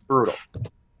 Brutal.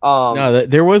 No,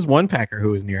 there was one Packer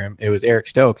who was near him. It was Eric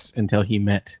Stokes until he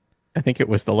met, I think it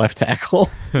was the left tackle.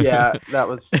 Yeah, that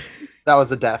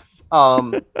was a death.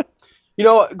 Going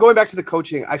back to the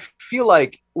coaching, I feel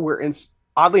like we're in,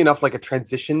 oddly enough, like a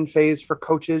transition phase for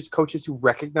coaches who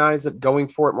recognize that going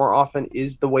for it more often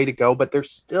is the way to go, but they're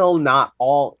still not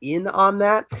all in on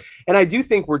that. And I do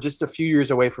think we're just a few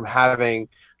years away from having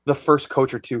the first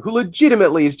coach or two who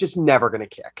legitimately is just never going to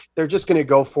kick. They're just going to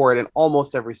go for it in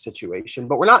almost every situation,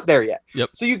 but we're not there yet. Yep.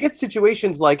 So you get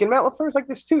situations like, and Matt LaFleur's like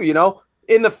this too,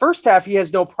 in the first half, he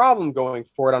has no problem going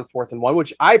for it on 4th and 1,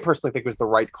 which I personally think was the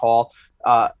right call.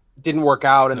 Didn't work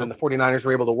out, and then the 49ers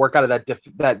were able to work out of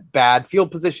that bad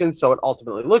field position, so it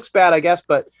ultimately looks bad, I guess,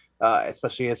 but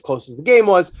especially as close as the game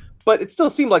was. But it still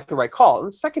seemed like the right call. In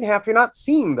the second half, you're not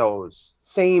seeing those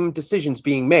same decisions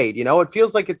being made. It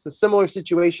feels like it's a similar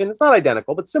situation. It's not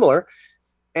identical, but similar.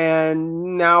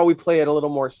 And now we play it a little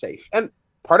more safe. And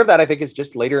part of that, I think, is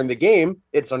just later in the game.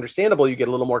 It's understandable you get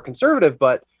a little more conservative,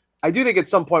 but I do think at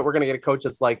some point we're going to get a coach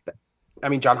that's like that. I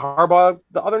mean, John Harbaugh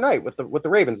the other night with the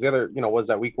Ravens. The other, was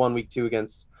that week 1, week 2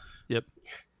 against. Yep.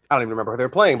 I don't even remember who they were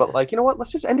playing, but like, you know what?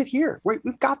 Let's just end it here. We've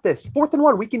got this. 4th and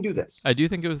 1. We can do this. I do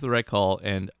think it was the right call,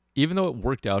 and even though it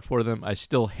worked out for them, I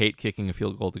still hate kicking a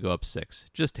field goal to go up 6.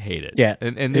 Just hate it. Yeah,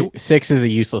 and 6 is a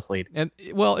useless lead. And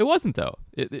well, it wasn't though.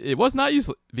 It was not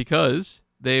useless because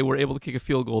they were able to kick a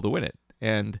field goal to win it.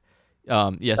 And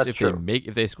yes, That's if true.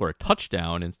 if they score a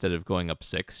touchdown instead of going up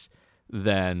 6.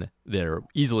 Then they're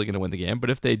easily going to win the game. But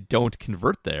if they don't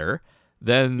convert there,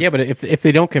 then... Yeah, but if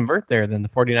they don't convert there, then the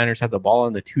 49ers have the ball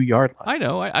on the 2-yard line. I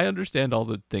know. I understand all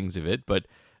the things of it, but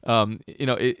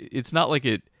it's not like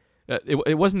it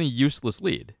wasn't a useless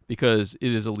lead because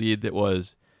it is a lead that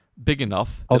was big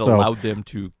enough that allowed them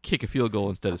to kick a field goal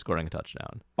instead of scoring a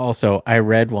touchdown. Also, I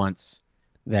read once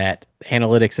that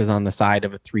analytics is on the side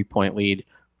of a 3-point lead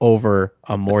over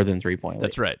a more than 3-point lead.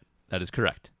 That's right. That is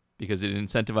correct. Because it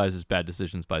incentivizes bad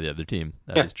decisions by the other team.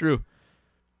 That is true.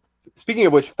 Speaking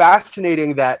of which,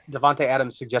 fascinating that Davante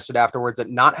Adams suggested afterwards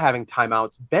that not having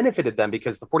timeouts benefited them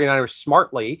because the 49ers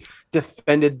smartly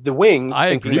defended the wings,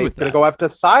 thinking they were going to go after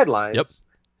sidelines. Yep.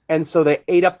 And so they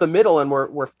ate up the middle and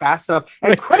were fast enough.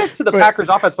 And credit to the Packers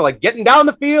offense for like getting down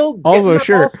the field. Also,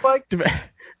 sure,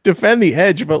 defend the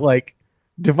edge, but like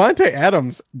Davante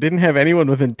Adams didn't have anyone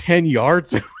within 10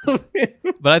 yards of him.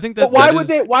 But I think that. But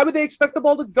why would they expect the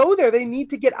ball to go there? They need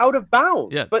to get out of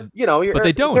bounds. Yeah, but but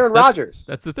they don't. Aaron Rodgers.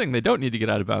 That's the thing. They don't need to get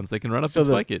out of bounds. They can run up and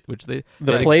spike it, which they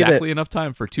had play exactly enough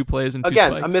time for 2 plays and 2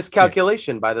 again spikes. a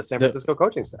miscalculation by the San Francisco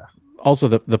coaching staff. Also,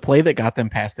 the play that got them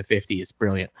past the 50 is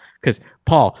brilliant. Because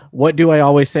Paul, what do I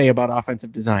always say about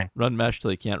offensive design? Run mesh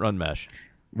till you can't run mesh.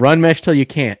 Run mesh till you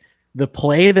can't. The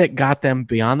play that got them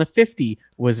beyond the 50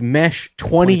 was mesh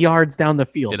 20 yards down the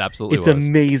field. It absolutely was. It's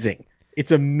amazing.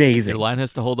 It's amazing. Your line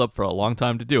has to hold up for a long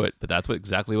time to do it, but that's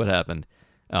exactly what happened.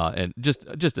 And just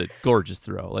a gorgeous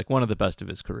throw, like one of the best of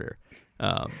his career.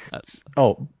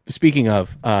 Speaking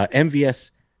of,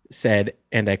 MVS said,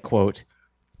 and I quote,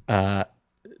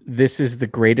 "This is the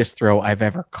greatest throw I've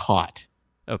ever caught."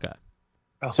 Okay.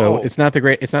 So it's not the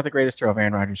greatest throw of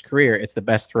Aaron Rodgers' career. It's the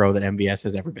best throw that MVS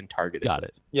has ever been targeted. Got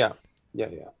it. Yeah.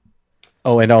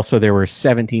 Oh, and also there were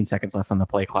 17 seconds left on the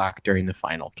play clock during the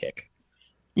final kick.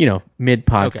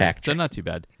 Mid-pod fact. So not too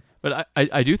bad. But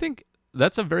I do think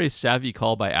that's a very savvy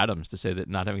call by Adams to say that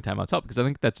not having timeouts help, because I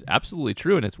think that's absolutely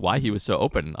true, and it's why he was so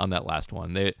open on that last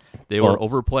one. They were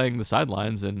overplaying the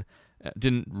sidelines and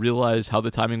didn't realize how the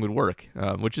timing would work,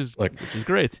 which is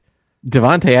great.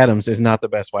 Davante Adams is not the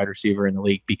best wide receiver in the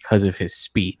league because of his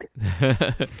speed.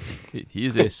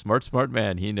 He's a smart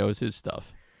man. He knows his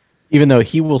stuff. Even though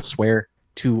he will swear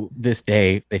to this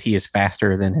day that he is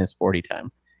faster than his 40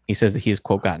 time. He says that he has,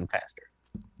 quote, gotten faster.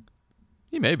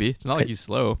 He may be. It's not like he's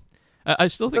slow. I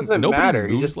still think doesn't nobody matter.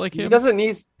 moves like him.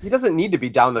 He doesn't need to be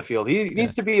down the field. He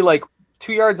needs to be like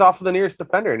 2 yards off of the nearest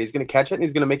defender, and he's going to catch it, and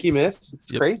he's going to make you miss.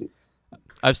 It's crazy.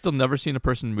 I've still never seen a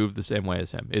person move the same way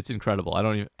as him. It's incredible. I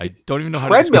don't even know how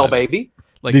treadmill, to baby.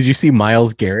 Like, did you see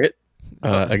Myles Garrett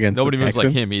against nobody the moves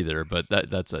Texans? like him either, but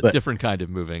that's a different kind of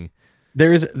moving.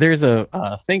 There's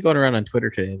a thing going around on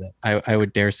Twitter today that I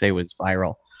would dare say was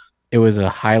viral. It was a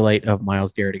highlight of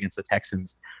Myles Garrett against the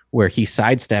Texans where he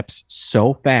sidesteps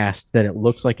so fast that it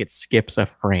looks like it skips a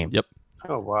frame. Yep.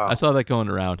 Oh wow! I saw that going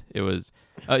around. It was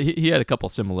he had a couple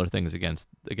similar things against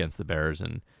the Bears,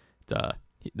 and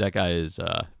that guy is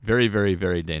very, very,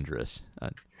 very dangerous.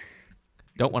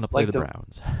 Don't want to play the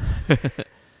Browns.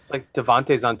 It's like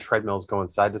Devontae's on treadmills going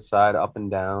side to side, up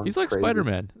and down. He's like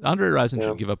Spider-Man. Andre Rison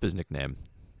should give up his nickname.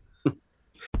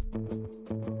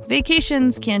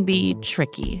 Vacations can be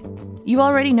tricky. You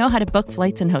already know how to book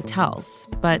flights and hotels,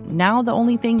 but now the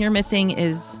only thing you're missing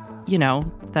is,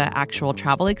 the actual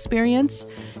travel experience.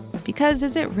 Because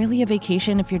is it really a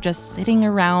vacation if you're just sitting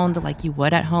around like you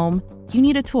would at home? You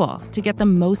need a tool to get the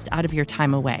most out of your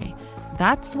time away.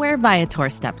 That's where Viator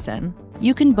steps in.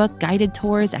 You can book guided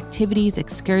tours, activities,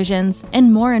 excursions,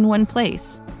 and more in one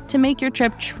place to make your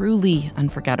trip truly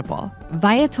unforgettable.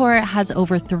 Viator has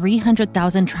over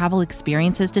 300,000 travel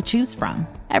experiences to choose from.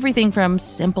 Everything from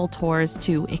simple tours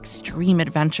to extreme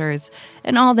adventures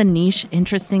and all the niche,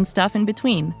 interesting stuff in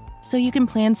between. So you can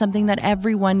plan something that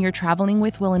everyone you're traveling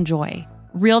with will enjoy.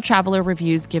 Real traveler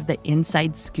reviews give the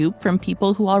inside scoop from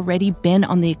people who already been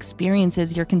on the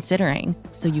experiences you're considering,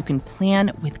 so you can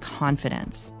plan with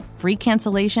confidence. Free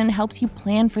cancellation helps you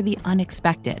plan for the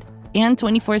unexpected. And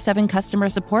 24/7 customer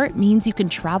support means you can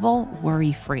travel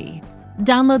worry-free.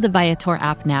 Download the Viator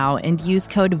app now and use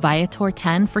code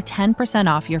Viator10 for 10%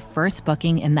 off your first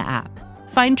booking in the app.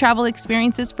 Find travel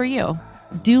experiences for you.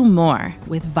 Do more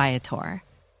with Viator.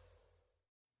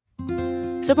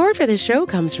 Support for this show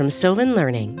comes from Sylvan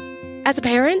Learning. As a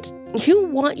parent, you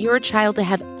want your child to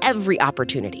have every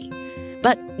opportunity,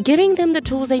 but giving them the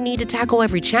tools they need to tackle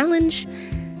every challenge,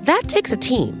 that takes a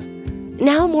team.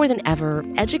 Now more than ever,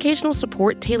 educational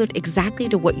support tailored exactly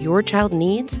to what your child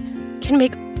needs can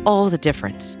make all the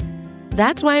difference.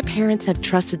 That's why parents have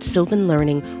trusted Sylvan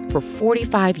Learning for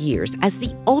 45 years as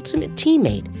the ultimate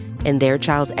teammate in their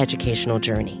child's educational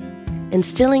journey,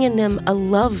 instilling in them a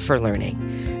love for learning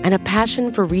and a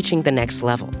passion for reaching the next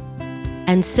level.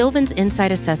 And Sylvan's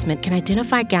Insight Assessment can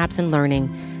identify gaps in learning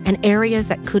and areas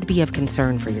that could be of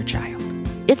concern for your child.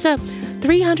 It's a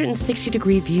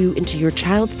 360-degree view into your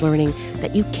child's learning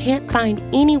that you can't find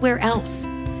anywhere else,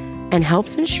 and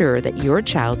helps ensure that your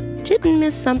child didn't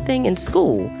miss something in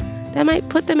school that might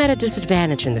put them at a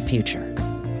disadvantage in the future.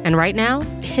 And right now,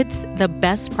 it's the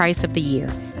best price of the year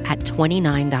at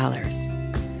 $29.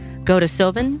 Go to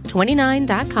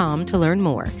sylvan29.com to learn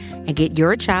more and get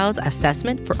your child's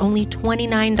assessment for only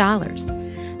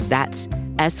 $29. That's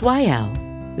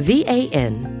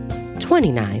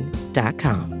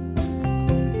SYLVAN29.com.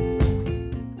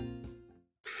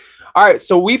 All right,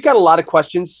 so we've got a lot of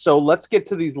questions, so let's get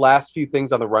to these last few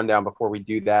things on the rundown before we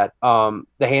do that. The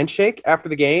handshake after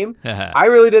the game, I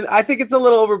really didn't. I think it's a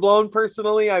little overblown,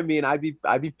 personally. I mean, I'd be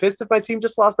pissed if my team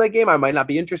just lost that game. I might not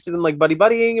be interested in like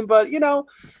buddying, but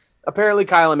apparently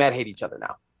Kyle and Matt hate each other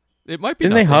now. It might be.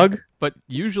 Didn't they hug? But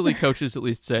usually coaches at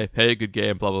least say, "Hey, good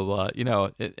game," blah blah blah.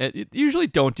 It usually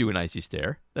don't do an icy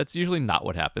stare. That's usually not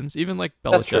what happens. Even like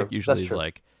Belichick usually is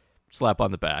like slap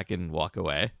on the back and walk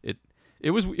away. It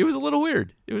was a little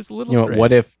weird. It was a little strange.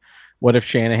 What if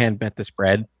Shanahan bet the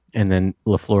spread and then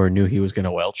LaFleur knew he was going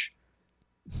to welch,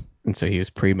 and so he was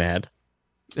pre-mad?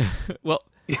 Well,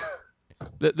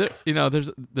 there's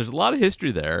a lot of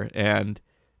history there, and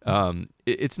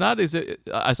it's not as if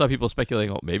I saw people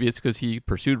speculating. Oh, maybe it's because he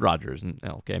pursued Rodgers, and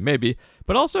okay, maybe,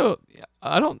 but also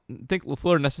I don't think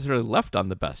LaFleur necessarily left on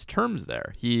the best terms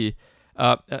there. He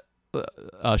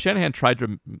Shanahan tried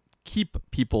to keep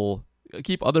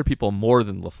other people more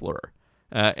than LaFleur.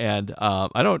 And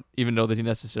I don't even know that he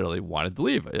necessarily wanted to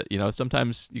leave.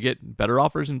 Sometimes you get better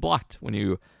offers and blocked when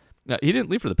you... he didn't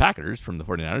leave for the Packers from the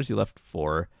 49ers. He left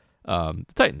for the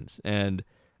Titans. And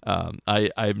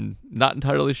I'm not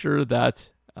entirely sure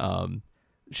that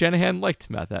Shanahan liked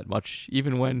Matt that much,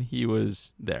 even when he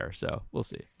was there. So we'll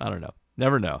see. I don't know.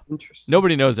 Never know. Interesting.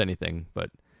 Nobody knows anything, but...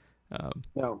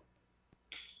 No.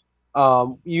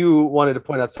 You wanted to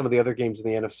point out some of the other games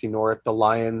in the NFC North. The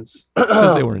Lions,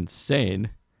 because they were insane.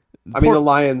 I mean, the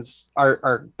Lions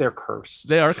they're cursed.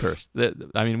 They are cursed.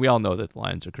 We all know that the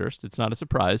Lions are cursed. It's not a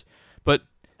surprise. But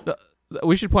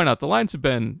we should point out the Lions have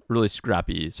been really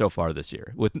scrappy so far this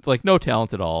year with like no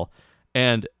talent at all.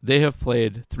 And they have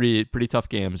played 3 pretty tough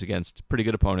games against pretty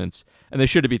good opponents, and they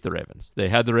should have beat the Ravens. They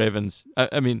had the Ravens.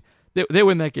 I mean, they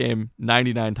win that game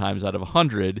 99 times out of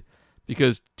 100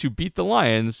 because to beat the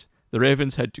Lions, the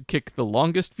Ravens had to kick the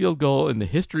longest field goal in the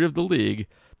history of the league,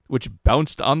 which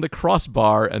bounced on the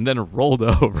crossbar and then rolled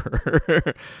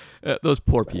over. Those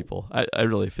poor people. I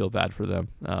really feel bad for them.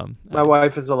 My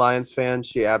wife is a Lions fan.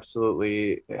 She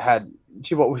absolutely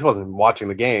she wasn't watching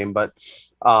the game, but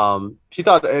she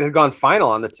thought it had gone final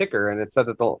on the ticker, and it said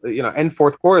that end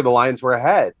fourth quarter the Lions were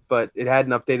ahead, but it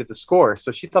hadn't updated the score,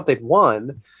 so she thought they'd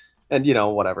won. And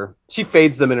whatever. She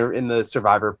fades them in the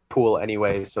survivor pool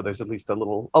anyway, so there's at least a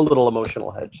little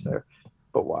emotional hedge there.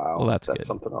 But wow, well, that's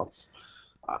something else.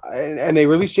 And they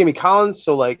released Jamie Collins,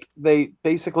 so like they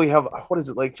basically have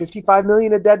like 55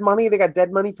 million of dead money. They got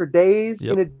dead money for days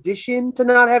in addition to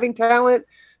not having talent.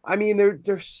 I mean,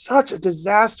 they're such a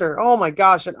disaster. Oh my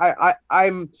gosh! And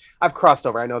I've crossed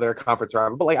over. I know they're a conference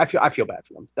rival, but like I feel bad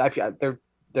for them. I feel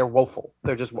they're woeful.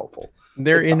 They're just woeful.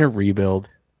 They're in a rebuild.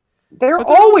 They're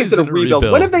always in a rebuild.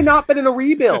 When have they not been in a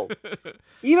rebuild?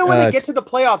 Even when they get to the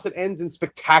playoffs, it ends in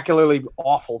spectacularly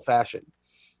awful fashion.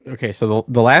 Okay, so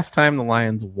the last time the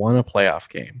Lions won a playoff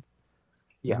game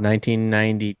was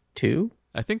 1992.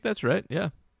 I think that's right. Yeah.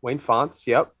 Wayne Fonts.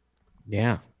 Yep.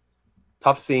 Yeah.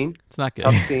 Tough scene. It's not good.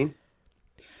 Tough scene.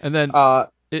 And then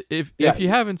if you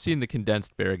haven't seen the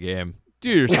condensed Bear game, do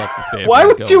yourself a favor. Why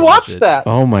would you watch that?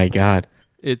 Oh my God.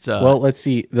 It's well, let's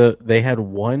see. They had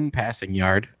 1 passing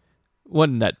yard.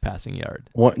 1 net passing yard.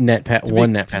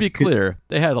 To be clear,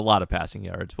 they had a lot of passing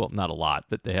yards. Well, not a lot,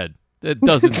 but they had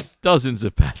dozens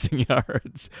of passing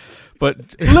yards.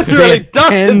 But literally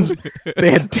dozens.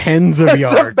 They had tens of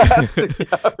yards.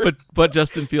 But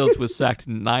Justin Fields was sacked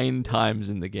 9 times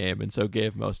in the game, and so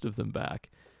gave most of them back.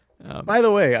 By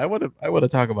the way, I want to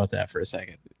talk about that for a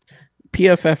second.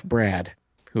 PFF Brad,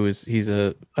 he's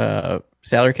a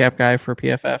salary cap guy for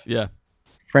PFF. Yeah,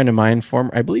 friend of mine,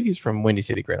 I believe he's from Windy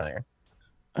City Gridiron.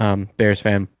 Bears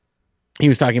fan. He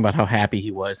was talking about how happy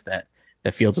he was that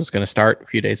Fields was going to start a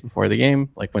few days before the game,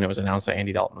 like when it was announced that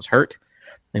Andy Dalton was hurt.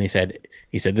 And he said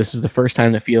this is the first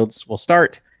time that Fields will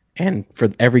start, and for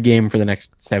every game for the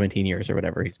next 17 years or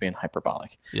whatever. He's being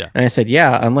hyperbolic. Yeah. And I said,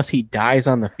 yeah, unless he dies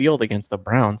on the field against the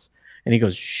Browns. And he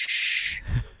goes, shh.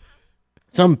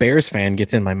 Some Bears fan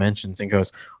gets in my mentions and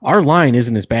goes, our line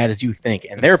isn't as bad as you think,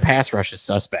 and their pass rush is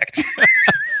suspect.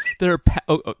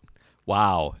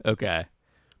 Wow. Okay.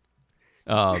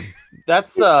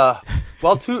 That's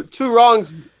well, two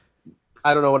wrongs.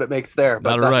 I don't know what it makes there,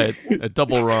 but not right. A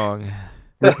double wrong.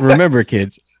 Remember,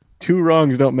 kids, 2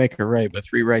 wrongs don't make a right, but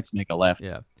 3 rights make a left.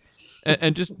 Yeah.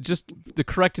 And just the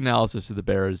correct analysis of the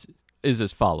Bears is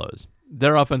as follows.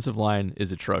 Their offensive line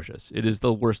is atrocious. It is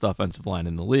the worst offensive line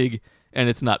in the league, and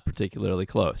it's not particularly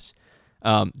close.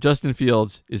 Justin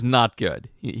Fields is not good.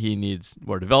 He needs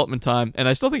more development time, and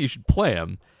I still think you should play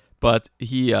him, but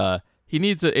he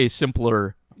needs a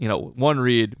simpler, one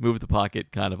read, move the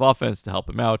pocket kind of offense to help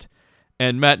him out.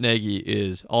 And Matt Nagy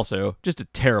is also just a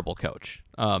terrible coach.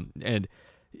 And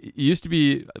he used to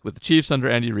be with the Chiefs under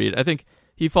Andy Reid. I think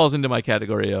he falls into my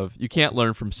category of you can't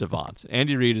learn from savants.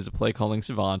 Andy Reid is a play calling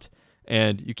savant,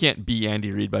 and you can't be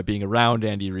Andy Reid by being around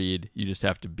Andy Reid. You just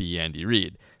have to be Andy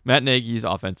Reid. Matt Nagy's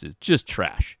offense is just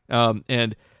trash.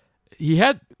 And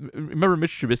remember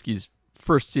Mitch Trubisky's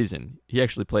first season, he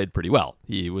actually played pretty well.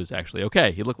 He was actually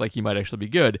okay. He looked like he might actually be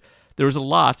good. There was a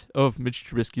lot of Mitch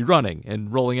Trubisky running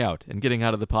and rolling out and getting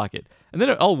out of the pocket. And then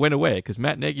it all went away because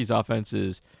Matt Nagy's offense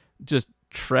is just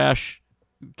trash,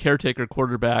 caretaker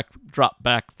quarterback, drop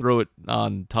back, throw it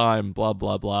on time, blah,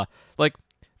 blah, blah. Like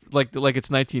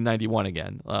it's 1991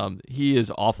 again. He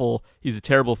is awful. He's a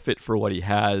terrible fit for what he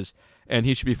has, and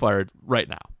he should be fired right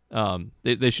now.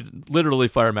 They should literally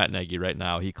fire Matt Nagy right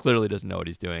now. He clearly doesn't know what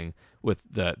he's doing with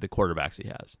the quarterbacks he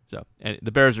has. So, and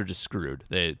the Bears are just screwed.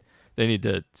 They need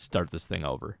to start this thing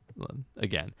over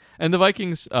again. And the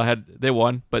Vikings they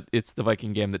won, but it's the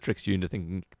Viking game that tricks you into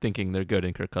thinking they're good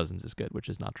and Kirk Cousins is good, which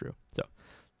is not true. So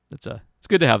it's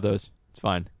good to have those. It's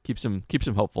fine. Keeps them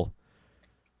hopeful.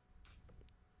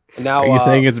 Now, are you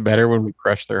saying it's better when we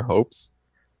crush their hopes?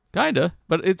 Kinda,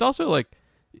 but it's also like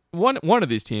one of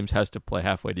these teams has to play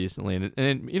halfway decently,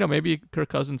 and maybe Kirk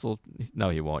Cousins will. No,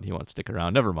 he won't. He won't stick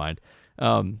around. Never mind.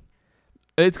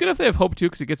 It's good if they have hope too,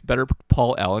 because it gets better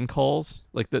Paul Allen calls.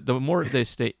 Like the more they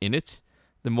stay in it,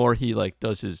 the more he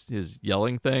does his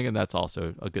yelling thing, and that's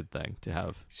also a good thing to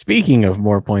have. Speaking of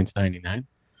more points, 99.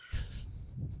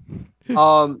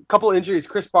 Couple injuries: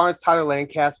 Chris Barnes, Tyler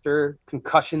Lancaster,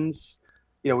 concussions.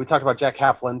 we talked about Jack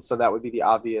Halflin, so that would be the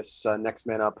obvious next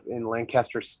man up in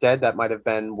Lancaster's stead. That might have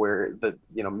been where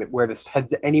where this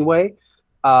heads anyway.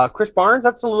 Chris Barnes,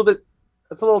 that's a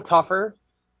little tougher.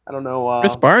 I don't know.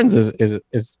 Chris Barnes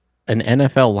is an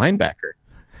NFL linebacker,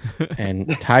 and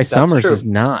Ty Summers true. is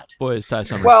not. Boy, is Ty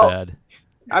Summers bad.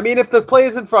 I mean, if the play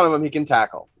is in front of him, he can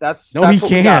tackle. That's he what we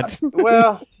can't. got.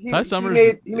 Well, Ty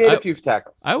Summers, he made a few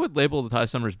tackles. I would label the Ty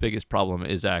Summers' biggest problem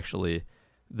is actually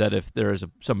that if there is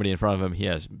somebody in front of him, he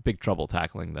has big trouble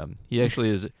tackling them. He actually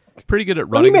is pretty good at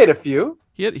running. Well, he made a few.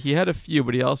 He had a few,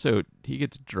 but he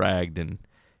gets dragged and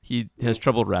he has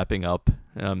trouble wrapping up.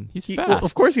 He's fast. Well,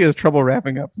 of course, he has trouble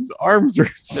wrapping up. His arms are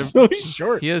so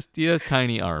short. He has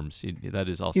tiny arms. That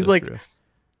is also He's like true.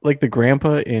 Like the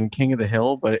grandpa in King of the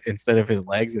Hill, but instead of his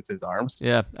legs, it's his arms.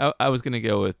 Yeah, I was gonna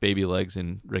go with baby legs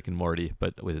in Rick and Morty,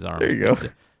 but with his arms. There you go.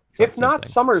 If not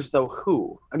Summers, though,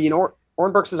 who? I mean, Oren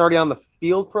Burks is already on the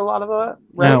field for a lot of that.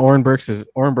 Right? Yeah, Oren Burks is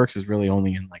really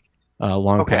only in like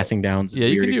long passing downs. Yeah,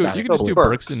 you can just do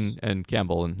Burks and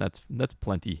Campbell, and that's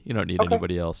plenty. You don't need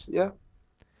anybody else. Yeah,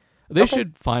 they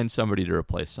should find somebody to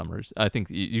replace Summers. I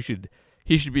think you should.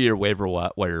 He should be your waiver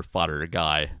wire fodder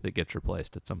guy that gets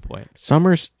replaced at some point.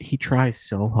 Summers, he tries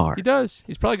so hard. He does.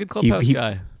 He's probably a good clubhouse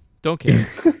guy. Don't care.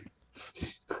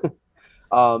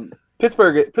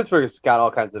 Pittsburgh's got all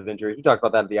kinds of injuries. We talked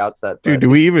about that at the outset. Dude, do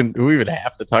we even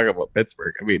have to talk about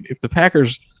Pittsburgh? I mean, if the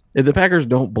Packers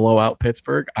don't blow out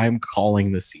Pittsburgh, I'm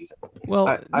calling the season.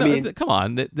 Well, I mean, come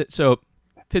on. So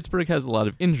Pittsburgh has a lot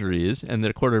of injuries, and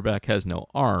their quarterback has no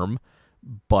arm.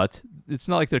 But it's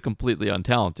not like they're completely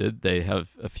untalented. They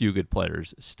have a few good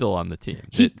players still on the team.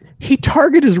 He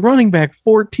targeted his running back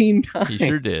 14 times. He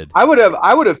sure did. I would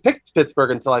have picked Pittsburgh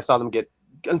until I saw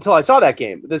that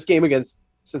game. This game against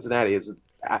Cincinnati is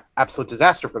an absolute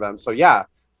disaster for them. So yeah,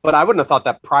 but I wouldn't have thought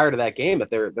that prior to that game that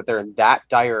they're in that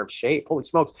dire of shape. Holy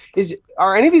smokes!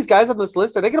 Are any of these guys on this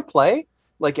list? Are they going to play?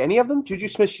 Like any of them? Juju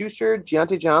Smith-Schuster,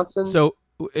 Deontay Johnson. So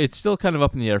it's still kind of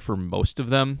up in the air for most of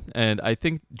them, and I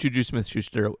think Juju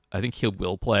Smith-Schuster, I think he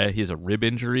will play. He has a rib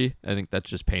injury. I think that's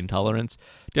just pain tolerance.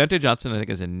 Deontay Johnson, I think,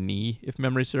 has a knee, if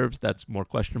memory serves. That's more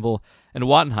questionable. And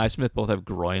Watt and Highsmith both have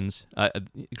groins.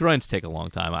 Groins take a long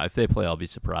time. If they play, I'll be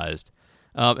surprised.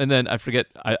 And then I forget,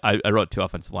 I wrote 2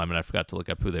 offensive linemen. I forgot to look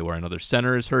up who they were. I know their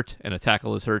center is hurt, and a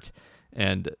tackle is hurt,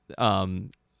 and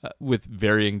with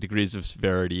varying degrees of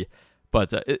severity.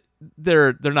 But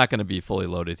they're not going to be fully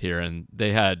loaded here, and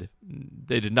they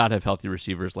did not have healthy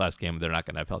receivers last game. They're not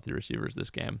going to have healthy receivers this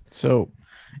game. So,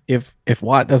 if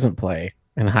Watt doesn't play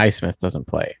and Highsmith doesn't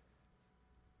play,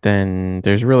 then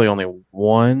there's really only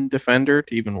one defender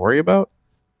to even worry about.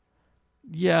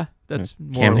 Yeah, that's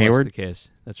more Cam or less Hayward? the case.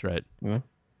 That's right. Yeah.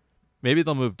 Maybe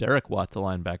they'll move Derek Watt to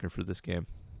linebacker for this game.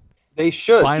 They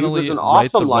should. Finally, Dude, an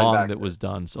awesome right the linebacker wrong that was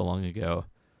done so long ago.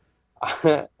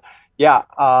 Yeah,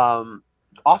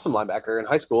 awesome linebacker in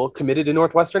high school, committed to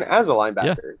Northwestern as a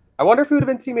linebacker. Yeah. I wonder if he would have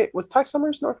been teammate. Was Ty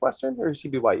Summers Northwestern or is he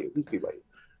BYU? He's BYU.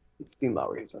 It's Dean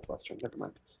Lowry. He's Northwestern. Never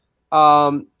mind.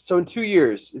 So in 2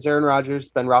 years, is Aaron Rodgers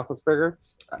Ben Roethlisberger?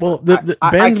 Well,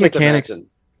 Ben's mechanics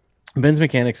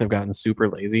have gotten super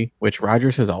lazy, which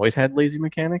Rodgers has always had lazy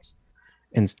mechanics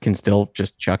and can still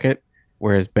just chuck it.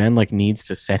 Whereas Ben needs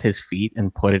to set his feet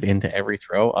and put it into every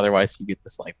throw. Otherwise, you get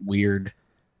this weird,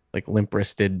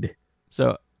 limp-wristed.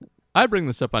 So I bring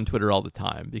this up on Twitter all the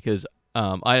time because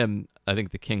I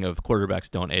think, the king of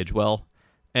quarterbacks don't age well.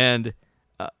 And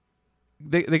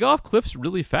they go off cliffs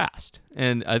really fast.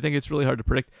 And I think it's really hard to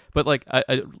predict. But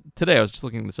today I was just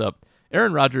looking this up.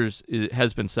 Aaron Rodgers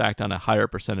has been sacked on a higher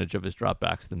percentage of his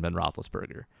dropbacks than Ben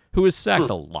Roethlisberger, who is sacked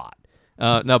a lot.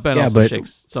 Now Ben also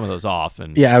shakes some of those off.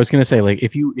 And yeah, I was going to say,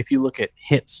 if you look at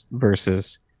hits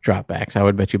versus dropbacks, I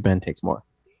would bet you Ben takes more.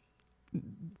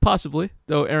 Possibly,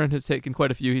 though Aaron has taken quite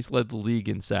a few. He's led the league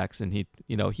in sacks, and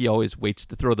he always waits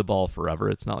to throw the ball forever.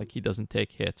 It's not like he doesn't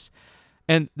take hits.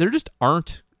 And there just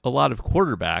aren't a lot of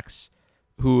quarterbacks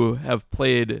who have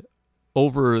played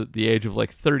over the age of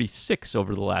 36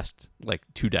 over the last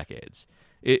 2 decades.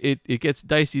 It gets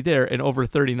dicey there, and over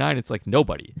 39, it's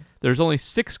nobody. There's only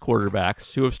 6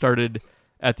 quarterbacks who have started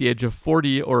at the age of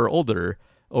 40 or older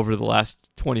over the last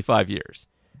 25 years.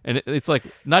 And it's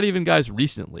not even guys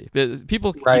recently.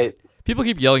 People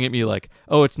keep yelling at me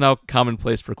oh, it's now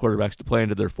commonplace for quarterbacks to play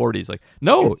into their 40s.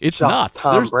 No, it's not.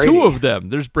 There's Brady. 2 of them.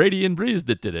 There's Brady and Breeze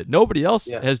that did it. Nobody else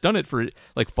has done it for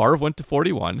Favre went to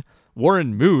 41.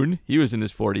 Warren Moon, he was in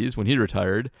his 40s when he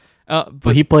retired.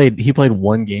 But he played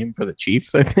 1 game for the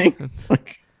Chiefs, I think.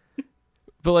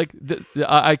 But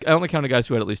I only counted guys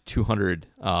who had at least 200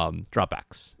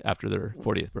 dropbacks after their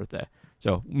 40th birthday.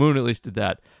 So Moon at least did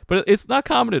that. But it's not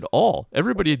common at all.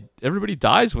 Everybody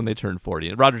dies when they turn 40.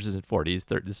 And Rodgers isn't 40.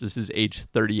 This is his age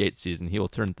 38 season. He will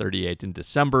turn 38 in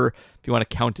December. If you want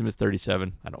to count him as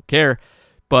 37, I don't care.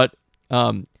 But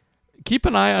keep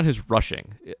an eye on his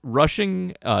rushing.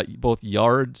 Rushing, both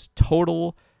yards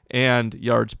total and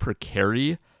yards per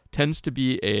carry, tends to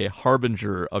be a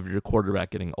harbinger of your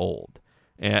quarterback getting old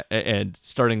and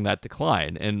starting that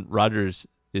decline. And Rodgers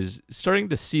is starting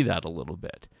to see that a little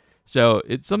bit. So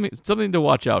it's something to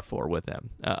watch out for with him.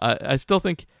 I still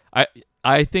think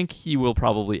I think he will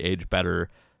probably age better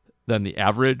than the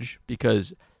average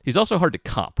because he's also hard to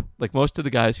comp. Like most of the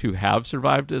guys who have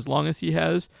survived as long as he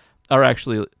has are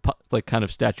actually like kind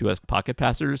of statuesque pocket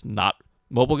passers, not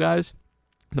mobile guys.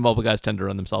 The mobile guys tend to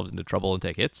run themselves into trouble and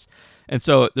take hits. And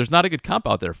so there's not a good comp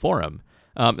out there for him.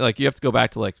 Like you have to go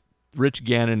back to like Rich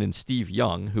Gannon and Steve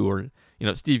Young, who were,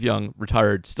 Steve Young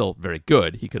retired still very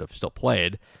good. He could have still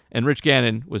played. And Rich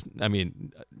Gannon was, but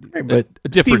a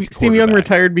different Steve Young quarterback.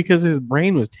 retired because his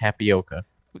brain was tapioca.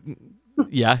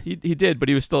 Yeah, he did, but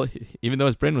he was still, even though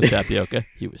his brain was tapioca,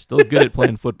 he was still good at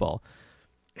playing football.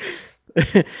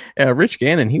 Rich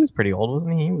Gannon, he was pretty old,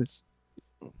 wasn't he?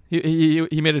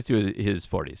 He made it to his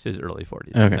 40s, his early 40s,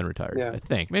 okay. And then retired. Yeah. I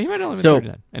think. Maybe he might only been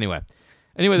 39.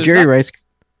 Anyway, Jerry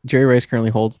Rice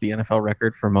currently holds the NFL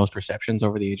record for most receptions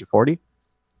over the age of 40.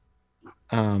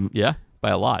 Yeah,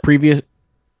 by a lot. Do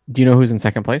you know who's in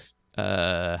second place?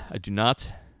 I do not.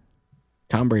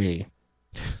 Tom Brady.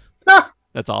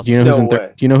 That's awesome. Do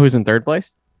you know who's in third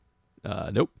place?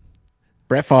 Nope.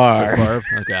 Brett Favre.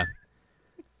 Okay.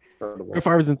 Brett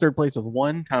Favre is in third place with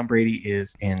 1. Tom Brady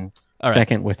is in All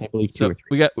second with, I believe, 2 or 3.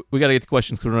 We got to get to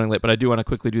questions because we're running late, but I do want to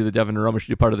quickly do the Devin Aroma should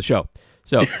do part of the show.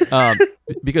 So,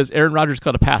 because Aaron Rodgers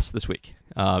caught a pass this week,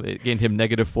 it gained him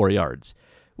 -4 yards,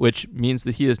 which means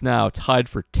that he is now tied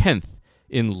for 10th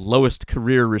in lowest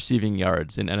career receiving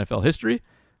yards in NFL history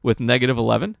with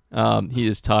 -11. He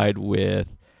is tied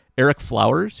with Eric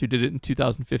Flowers, who did it in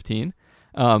 2015.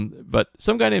 But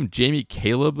some guy named Jamie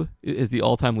Caleb is the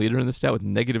all-time leader in the stat with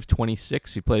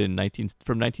 -26. He played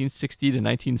from 1960 to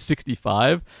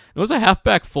 1965. It was a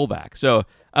halfback fullback. So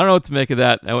I don't know what to make of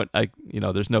that.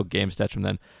 There's no game stats from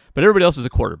then, but everybody else is a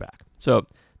quarterback. So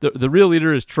the real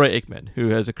leader is Troy Aikman, who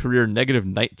has a career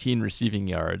 -19 receiving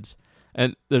yards.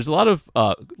 And there's a lot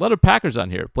of Packers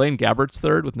on here. Blaine Gabbert's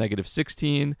third with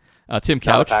 -16. Tim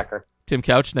Couch. Tim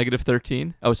Couch,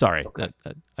 -13. Oh, sorry. Okay.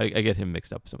 I get him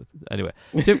mixed up. Anyway.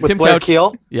 Tim Blair Couch.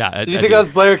 Keel? Yeah. Did you think that was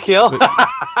Blair Keel?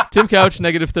 Tim Couch,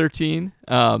 -13.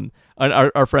 And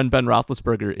our friend Ben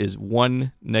Roethlisberger is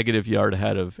 1 negative yard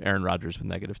ahead of Aaron Rodgers with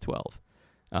 -12.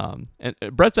 And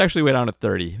Brett's actually way down at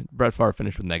 30. Brett Favre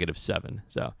finished with -7.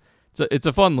 So it's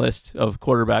a fun list of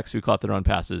quarterbacks who caught their own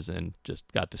passes and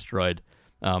just got destroyed.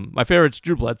 My favorite's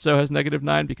Drew Bledsoe has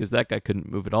 -9 because that guy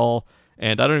couldn't move at all.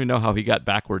 And I don't even know how he got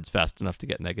backwards fast enough to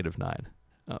get -9.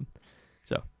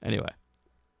 So anyway,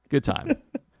 good time.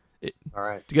 All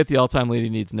right. To get the all-time lead, he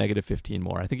needs -15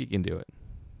 more. I think he can do it.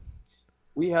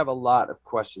 We have a lot of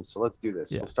questions, so let's do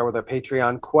this. Yeah. We'll start with our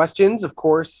Patreon questions. Of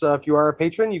course, if you are a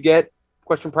patron, you get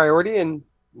question priority, and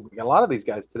we got a lot of these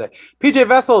guys today. PJ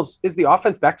Vessels, is the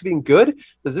offense back to being good?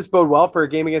 Does this bode well for a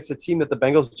game against a team that the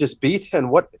Bengals just beat?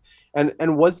 And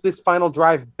was this final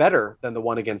drive better than the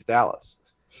one against Dallas?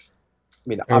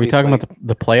 Are we talking about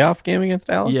the playoff game against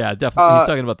Dallas? Yeah, definitely. He's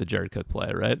talking about the Jared Cook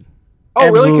play, right? Oh,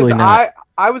 Absolutely really? Because not.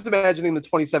 I was imagining the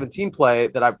 2017 play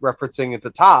that I'm referencing at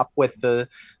the top with the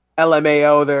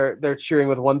LMAO. They're cheering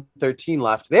with 1:13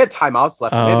 left. They had timeouts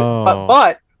left,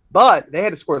 but they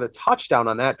had to score the touchdown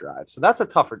on that drive. So that's a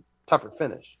tougher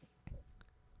finish.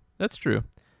 That's true.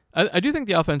 I do think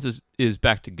the offense is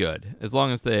back to good as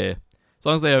long as they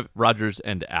have Rodgers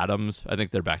and Adams. I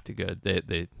think they're back to good.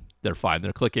 They're fine.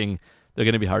 They're clicking. They're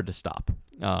going to be hard to stop.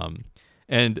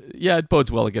 And yeah, it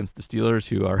bodes well against the Steelers,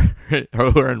 who are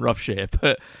in rough shape.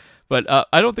 But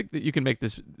I don't think that you can make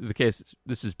this the case.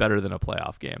 This is better than a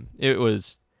playoff game. It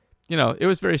was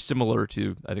very similar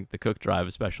to, I think, the Cook drive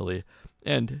especially,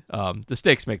 and the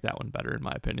stakes make that one better in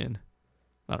my opinion.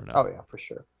 I don't know. Oh yeah, for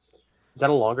sure. Is that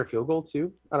a longer field goal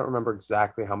too? I don't remember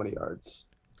exactly how many yards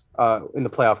in the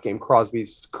playoff game.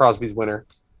 Crosby's winner.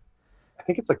 I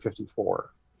think it's like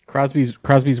 54.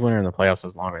 Crosby's winner in the playoffs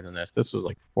was longer than this. This was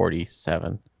like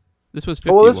 47. This was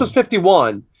 51. Well, this was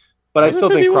 51, but I still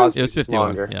think Crosby's was 51.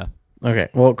 longer. Yeah. Okay.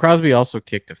 Well, Crosby also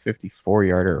kicked a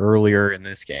 54-yarder earlier in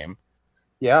this game.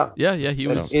 Yeah. He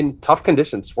was in tough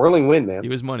conditions. Swirling wind, man. He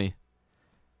was money.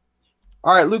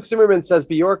 All right. Luke Zimmerman says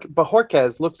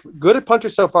Bajorquez looks good at puncher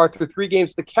so far through 3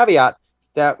 games. The caveat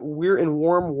that we're in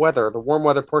warm weather. The warm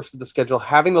weather portion of the schedule,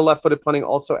 having the left-footed punting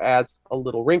also adds a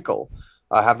little wrinkle.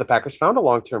 Have the Packers found a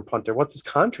long-term punter? What's his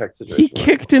contract situation? He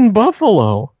kicked in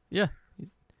Buffalo. Yeah.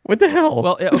 What the hell?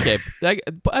 Well, okay.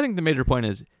 I think the major point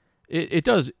is it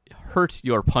does hurt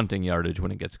your punting yardage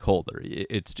when it gets colder.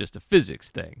 It's just a physics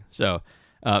thing. So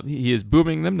he is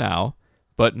booming them now,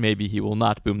 but maybe he will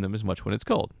not boom them as much when it's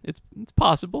cold. It's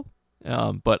possible,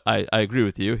 but I agree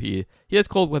with you. He has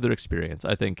cold weather experience.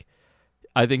 I think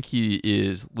he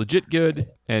is legit good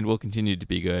and will continue to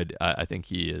be good. I think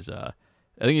he is. I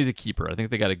think he's a keeper. I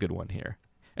think they got a good one here.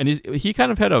 And he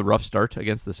kind of had a rough start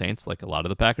against the Saints, like a lot of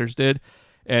the Packers did.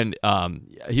 And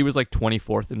he was like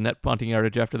 24th in net punting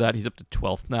yardage after that. He's up to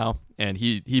 12th now, and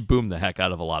he boomed the heck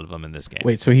out of a lot of them in this game.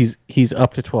 Wait, so he's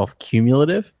up to 12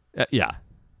 cumulative? Yeah.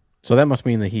 So that must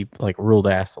mean that he like ruled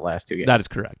ass the last 2 games. That is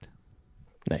correct.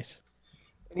 Nice.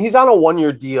 He's on a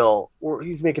 1-year deal, or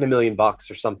he's making $1 million or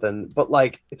something. But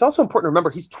like, it's also important to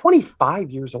remember he's 25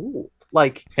 years old.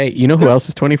 Like, hey, you know who else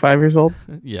is 25 years old?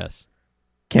 Yes.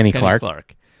 Kenny Clark.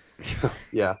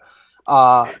 Yeah.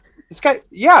 This guy,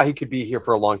 he could be here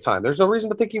for a long time. There's no reason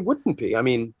to think he wouldn't be. I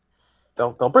mean,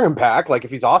 they'll bring him back. Like,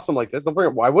 if he's awesome like this, they'll bring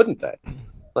him. Why wouldn't they?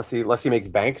 Unless he makes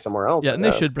bank somewhere else. Yeah, and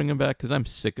they should bring him back because I'm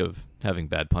sick of having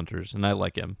bad punters, and I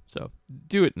like him. So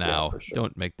do it now. Yeah, for sure.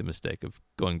 Don't make the mistake of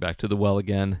going back to the well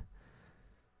again.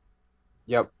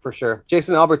 Yep, for sure.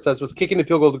 Jason Albert says, was kicking the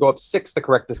field goal to go up 6 the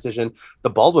correct decision? The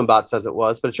Baldwin bot says it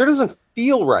was, but it sure doesn't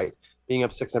feel right. Being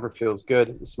up 6 never feels good.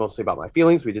 It's mostly about my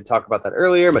feelings. We did talk about that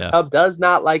earlier. Matub does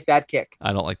not like that kick.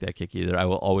 I don't like that kick either. I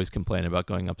will always complain about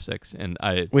going up 6. And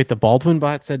Wait, the Baldwin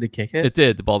bot said to kick it? It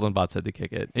did. The Baldwin bot said to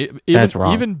kick it. That's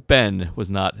wrong. Even Ben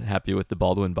was not happy with the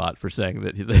Baldwin bot for saying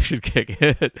that they should kick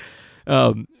it.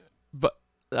 But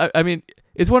I mean,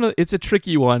 it's a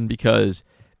tricky one because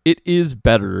it is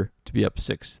better to be up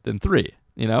 6 than 3.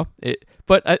 You know.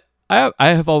 But I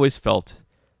have always felt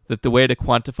that the way to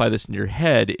quantify this in your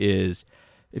head is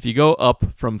if you go up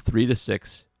from 3 to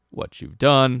 6, what you've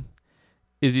done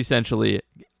is essentially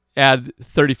add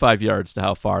 35 yards to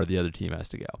how far the other team has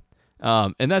to go.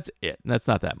 And that's it. And that's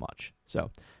not that much.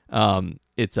 So I'm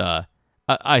against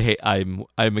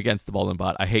the Baldwin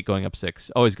bot. I hate going up 6.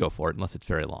 Always go for it unless it's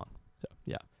very long. So,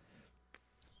 yeah.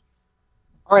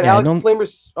 All right, Alex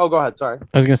Slamers. Oh, go ahead. Sorry.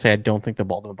 I was going to say, I don't think the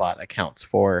Baldwin bot accounts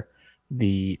for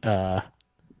the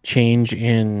change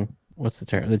in what's the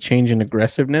term? The change in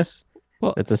aggressiveness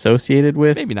that's associated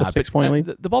with maybe the not, 6-point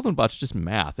lead. The Baldwin bot's just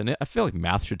math, and I feel like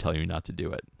math should tell you not to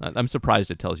do it. I'm surprised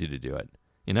it tells you to do it.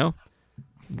 You know?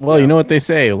 Well, you know what they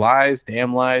say: lies,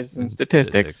 damn lies, and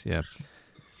statistics. Yeah.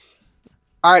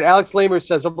 All right, Alex Lamer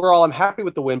says, overall, I'm happy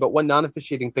with the win, but one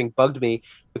non-officiating thing bugged me.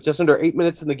 With just under 8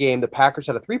 minutes in the game, the Packers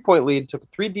had a 3-point lead,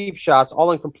 took 3 deep shots,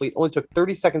 all incomplete, only took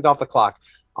 30 seconds off the clock.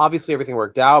 Obviously, everything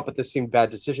worked out, but this seemed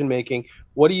bad decision-making.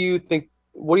 What do you think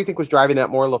was driving that,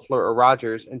 more LaFleur or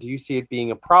Rodgers? And do you see it being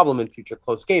a problem in future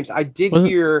close games? I did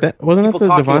hear people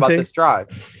talking about this drive.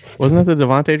 Wasn't that the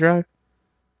Devontae drive?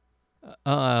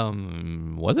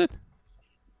 Was it?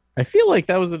 I feel like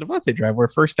that was the Devontae drive where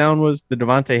first down was the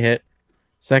Devontae hit.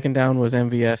 Second down was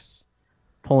MVS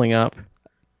pulling up.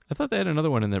 I thought they had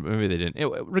another one in there, but maybe they didn't.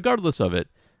 Regardless of it,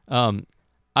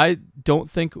 I don't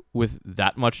think with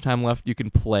that much time left you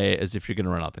can play as if you're going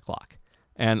to run out the clock.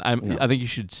 And I think you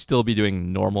should still be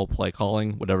doing normal play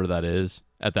calling, whatever that is,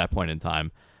 at that point in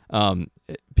time.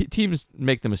 Teams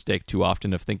make the mistake too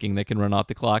often of thinking they can run out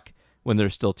the clock when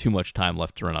there's still too much time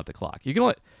left to run out the clock. You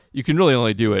can really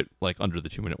only do it like under the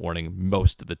 2-minute warning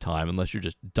most of the time, unless you're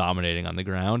just dominating on the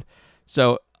ground.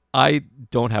 So I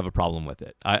don't have a problem with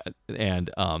it. I'm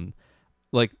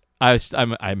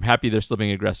happy they're still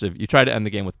being aggressive. You try to end the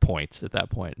game with points at that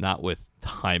point, not with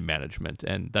time management,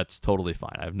 and that's totally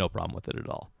fine. I have no problem with it at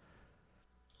all.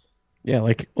 Yeah,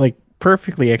 like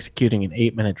perfectly executing an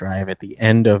 8-minute drive at the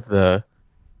end of the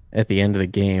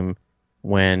game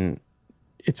when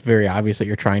it's very obvious that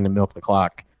you're trying to milk the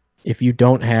clock. If you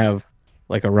don't have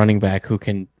like a running back who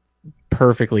can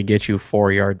perfectly get you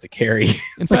 4 yards a carry,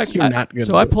 in fact,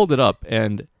 I pulled it up,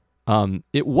 and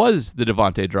it was the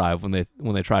Devontae drive when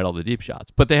they tried all the deep shots,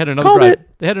 but they had another drive.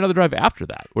 They had another drive after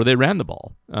that where they ran the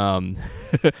ball.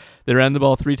 They ran the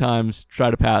ball 3 times,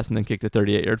 tried to pass, and then kicked a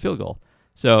 38-yard field goal.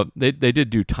 So they did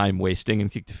do time wasting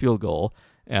and kicked a field goal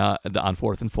on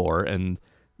 4th and 4, and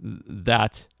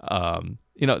that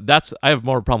that's I have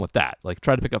more of a problem with that. Like,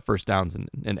 try to pick up first downs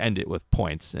and end it with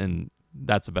points, and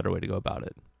that's a better way to go about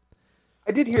it.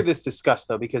 I did hear this discussed,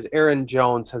 though, because Aaron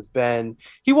Jones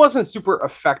he wasn't super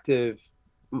effective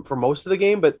for most of the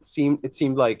game, but it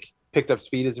seemed like picked up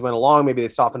speed as he went along. Maybe they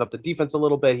softened up the defense a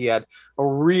little bit. He had a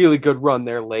really good run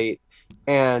there late.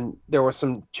 And there was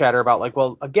some chatter about like,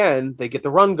 well, again, they get the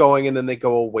run going and then they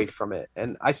go away from it.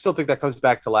 And I still think that comes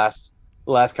back to last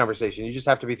the last conversation. You just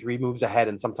have to be 3 moves ahead,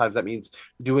 and sometimes that means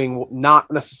doing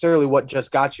not necessarily what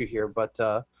just got you here, but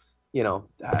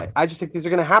I just think these are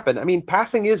going to happen. I mean,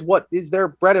 passing is what is their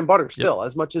bread and butter still. Yep.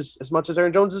 As much as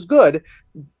Aaron Jones is good,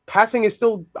 passing is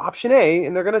still option A,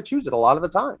 and they're going to choose it a lot of the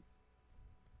time.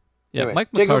 Yeah, anyway,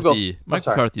 Mike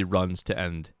McCarthy runs to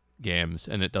end games,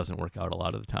 and it doesn't work out a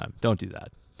lot of the time. Don't do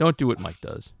that. Don't do what Mike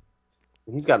does.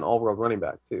 He's got an all-world running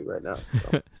back too right now.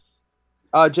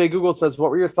 So. Jay Google says, what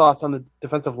were your thoughts on the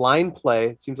defensive line play?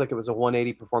 It seems like it was a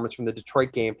 180 performance from the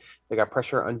Detroit game. They got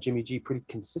pressure on Jimmy G pretty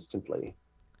consistently.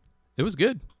 It was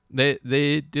good.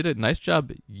 They did a nice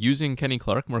job using Kenny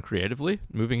Clark more creatively,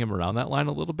 moving him around that line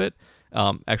a little bit.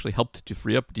 Actually helped to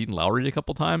free up Dean Lowry a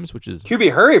couple times, which is...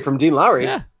 QB hurry from Dean Lowry.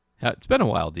 Yeah, it's been a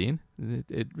while, Dean.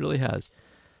 It really has.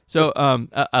 So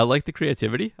I like the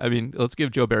creativity. I mean, let's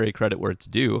give Joe Barry credit where it's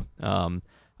due.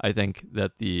 I think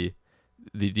that the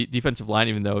defensive line,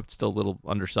 even though it's still a little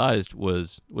undersized,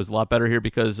 was a lot better here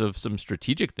because of some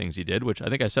strategic things he did, which I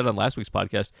think I said on last week's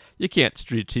podcast. You can't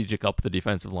strategic up the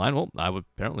defensive line. Well,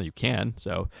 apparently you can.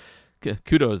 So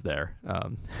kudos there.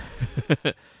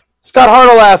 Scott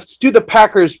Hartle asks, do the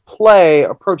Packers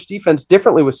approach defense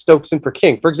differently with Stokes in for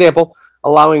King? For example,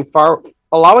 allowing for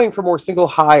more single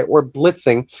high or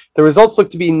blitzing. The results look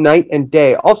to be night and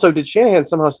day. Also, did Shanahan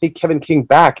somehow sneak Kevin King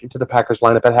back into the Packers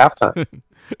lineup at halftime?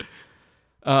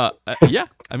 Yeah.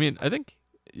 I mean, I think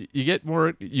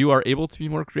you are able to be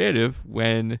more creative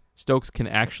when Stokes can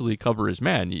actually cover his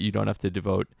man. You don't have to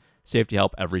devote safety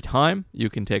help every time. You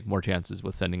can take more chances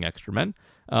with sending extra men.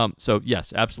 So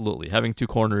yes, absolutely. Having 2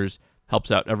 corners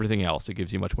helps out everything else. It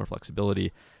gives you much more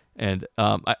flexibility. And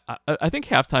I think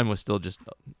halftime was still just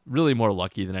really more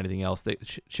lucky than anything else.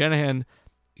 Shanahan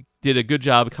did a good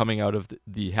job coming out of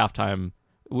the halftime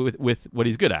with what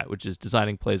he's good at, which is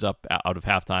designing plays up out of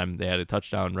halftime. They had a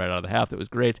touchdown right out of the half that was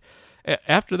great.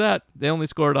 After that, they only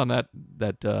scored on that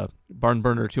barn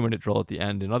burner 2-minute drill at the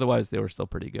end, and otherwise they were still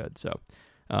pretty good. So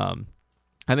I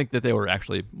think that they were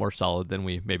actually more solid than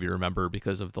we maybe remember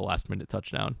because of the last-minute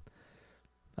touchdown.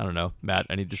 I don't know. Matt,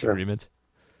 any disagreement? Sure.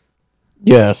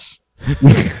 Yes.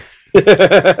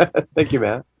 Thank you,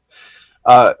 Matt.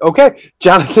 Okay.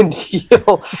 Jonathan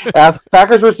Deal asks,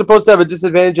 Packers were supposed to have a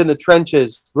disadvantage in the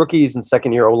trenches. Rookies and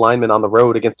second-year O-linemen on the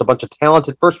road against a bunch of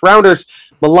talented first-rounders,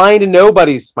 maligned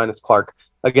nobodies, minus Clark,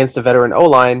 against a veteran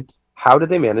O-line. How did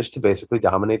they manage to basically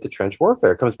dominate the trench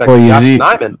warfare? It comes back to Josh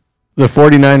Nyman. The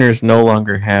 49ers no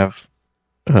longer have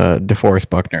DeForest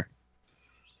Buckner.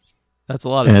 That's a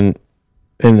lot of and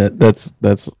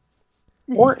that's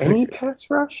or any pass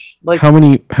rush. Like how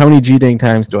many G-dang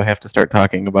times do I have to start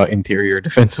talking about interior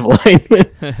defensive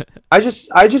linemen? I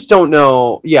just don't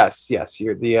know. Yes,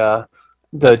 you're the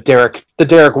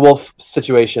Derek Wolf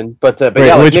situation, but right,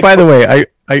 yeah, which by the way,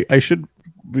 I should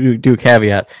do a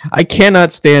caveat. I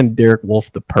cannot stand Derek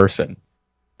Wolf the person,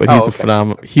 but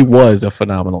he was a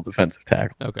phenomenal defensive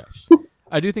tackle. Okay.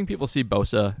 I do think people see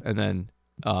Bosa and then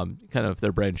kind of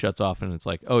their brain shuts off and it's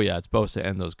like, oh yeah, it's Bosa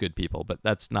and those good people, but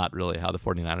that's not really how the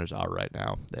 49ers are right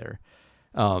now.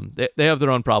 They have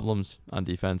their own problems on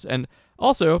defense. And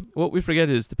also, what we forget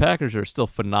is the Packers are still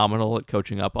phenomenal at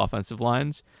coaching up offensive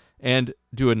lines and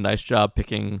do a nice job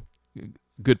picking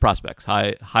good prospects,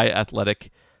 high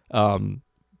athletic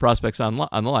prospects on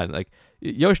the line. Like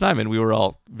Yosh Nijman, we were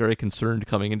all very concerned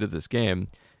coming into this game,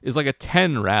 is like a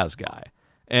 10 RAS guy.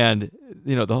 And,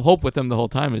 the hope with him the whole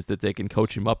time is that they can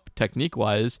coach him up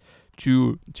technique-wise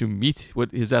to meet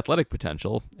what his athletic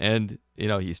potential. And,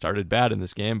 he started bad in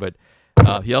this game, but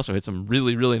he also hit some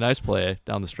really, really nice play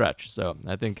down the stretch. So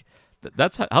I think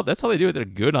that's how they do it. They're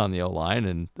good on the O-line,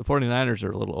 and the 49ers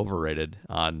are a little overrated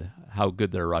on how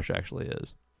good their rush actually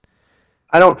is.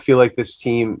 I don't feel like this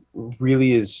team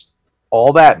really is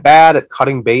all that bad at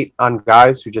cutting bait on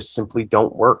guys who just simply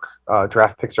don't work,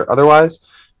 draft picks or otherwise.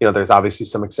 There's obviously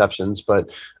some exceptions, but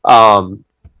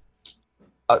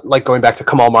like going back to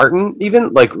Kamal Martin,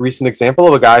 even like recent example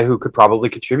of a guy who could probably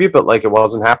contribute, but like it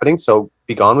wasn't happening. So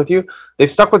be gone with you.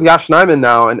 They've stuck with Yosh Nijman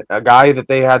now, and a guy that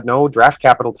they had no draft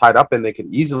capital tied up in. They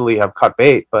could easily have cut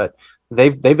bait, but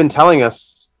they've been telling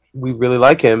us we really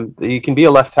like him. He can be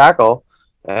a left tackle,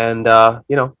 and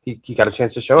he got a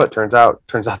chance to show it. Turns out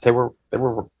they were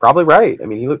probably right. I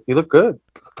mean, he looked good.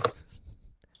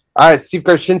 All right, Steve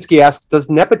Garshinsky asks, does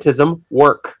nepotism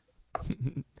work?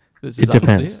 This is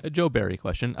depends. A Joe Barry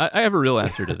question. I have a real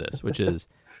answer to this, which is...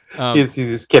 he's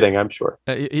just kidding, I'm sure.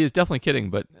 He is definitely kidding,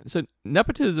 but so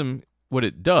nepotism, what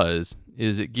it does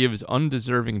is it gives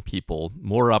undeserving people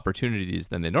more opportunities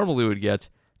than they normally would get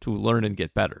to learn and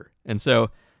get better. And so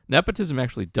nepotism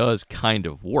actually does kind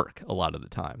of work a lot of the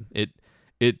time.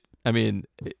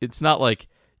 It's not like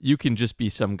you can just be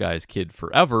some guy's kid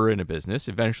forever in a business.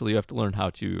 Eventually, you have to learn how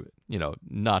to,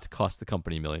 not cost the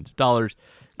company millions of dollars.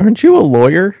 Aren't you a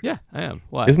lawyer? Yeah, I am.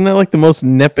 Why? Isn't that like the most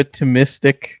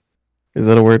nepotimistic? Is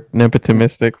that a word?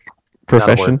 Nepotimistic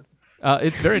profession?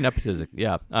 It's very nepotistic.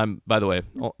 Yeah. By the way,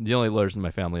 the only lawyers in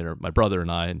my family are my brother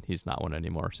and I, and he's not one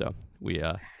anymore. So we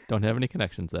don't have any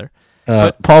connections there.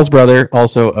 Paul's brother,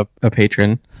 also a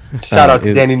patron. Shout out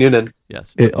to Danny Noonan.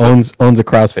 Yes. It owns a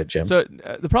CrossFit gym. So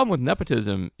the problem with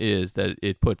nepotism is that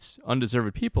it puts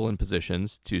undeserved people in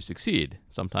positions to succeed.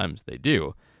 Sometimes they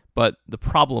do. But the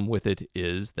problem with it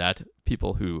is that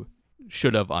people who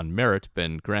should have on merit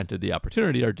been granted the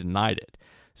opportunity are denied it.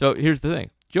 So here's the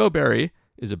thing. Joe Barry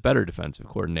is a better defensive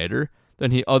coordinator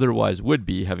than he otherwise would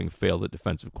be, having failed at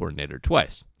defensive coordinator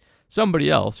twice. Somebody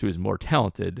else who is more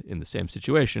talented in the same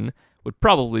situation would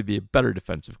probably be a better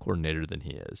defensive coordinator than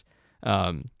he is.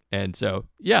 And so,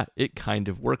 yeah, it kind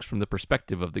of works from the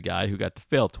perspective of the guy who got to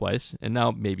fail twice, and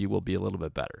now maybe will be a little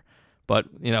bit better. But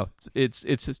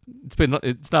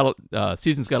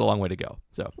season's got a long way to go,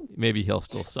 so maybe he'll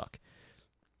still suck.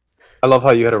 I love how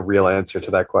you had a real answer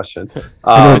to that question. You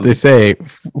know what they say: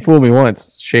 "Fool me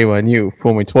once, shame on you.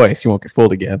 Fool me twice, you won't get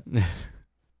fooled again."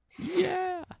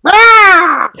 Yeah.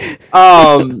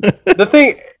 The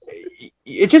thing,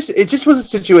 it just was a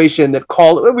situation that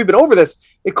called. We've been over this.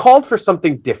 It called for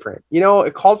something different.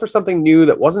 It called for something new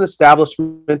that wasn't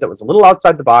establishment, that was a little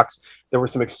outside the box. There were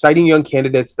some exciting young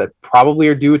candidates that probably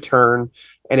are due a turn,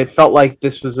 and it felt like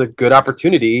this was a good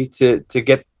opportunity to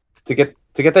get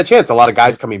that chance. A lot of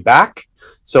guys coming back,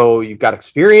 so you've got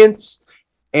experience,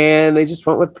 and they just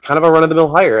went with kind of a run-of-the-mill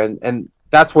hire, and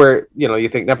that's where you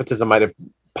think nepotism might have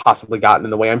possibly gotten in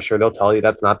the way. I'm sure they'll tell you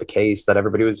that's not the case, that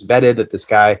everybody was vetted, that this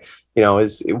guy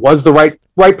was the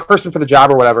right person for the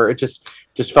job or whatever. It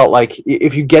just felt like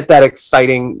if you get that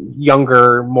exciting,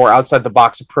 younger, more outside the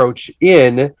box approach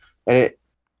in, and it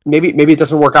maybe it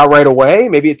doesn't work out right away,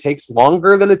 maybe it takes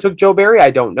longer than it took Joe Barry,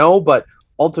 I don't know, but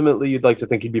ultimately you'd like to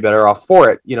think you'd be better off for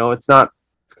it. It's not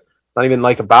even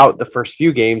like about the first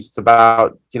few games, it's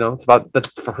about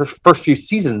the first few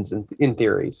seasons in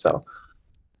theory. So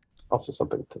also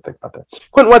something to think about there.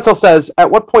 Quentin Wetzel says,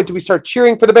 at what point do we start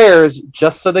cheering for the Bears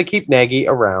just so they keep Nagy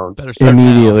around?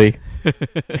 Immediately.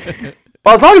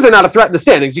 Well, as long as they're not a threat in the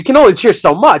standings, you can only cheer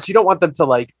so much. You don't want them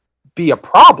to be a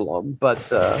problem, but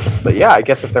yeah, I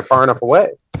guess if they're far enough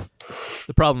away.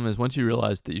 The problem is once you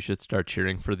realize that you should start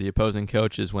cheering for the opposing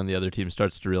coach is when the other team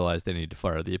starts to realize they need to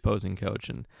fire the opposing coach.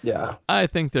 And yeah, I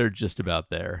think they're just about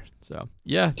there. So,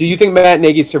 yeah. Do you think Matt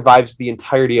Nagy survives the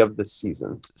entirety of this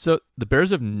season? So the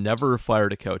Bears have never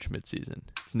fired a coach midseason.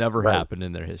 It's never happened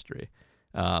in their history.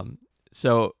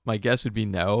 So my guess would be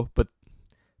no. But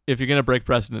if you're going to break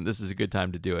precedent, this is a good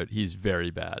time to do it. He's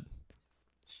very bad.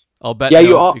 I'll bet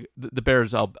the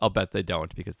Bears, I'll bet they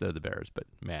don't because they're the Bears. But,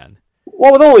 man.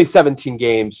 Well, with only 17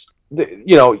 games,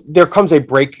 there comes a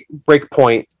break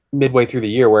point midway through the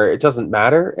year where it doesn't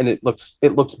matter and it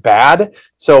looks bad.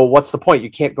 So what's the point? You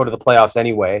can't go to the playoffs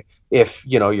anyway if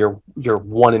you're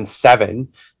 1-7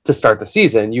 to start the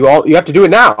season. You have to do it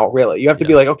now. Really, you have to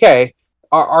be like, okay,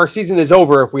 our season is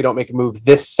over if we don't make a move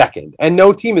this second, and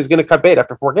no team is going to cut bait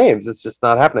after 4 games. It's just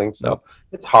not happening. So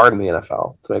It's hard in the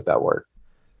NFL to make that work.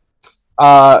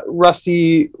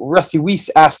 Rusty Weiss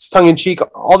asks, tongue in cheek,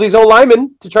 all these old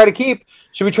linemen to try to keep.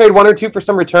 Should we trade 1 or 2 for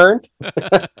some return?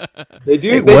 They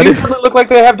do. They do certainly look like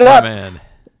they have depth. Oh, man.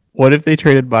 What if they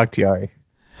traded Bakhtiari?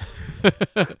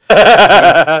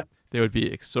 They would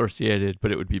be exorciated,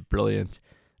 but it would be brilliant.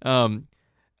 So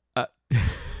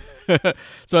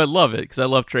I love it because I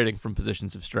love trading from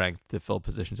positions of strength to fill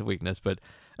positions of weakness. But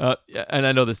and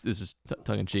I know this is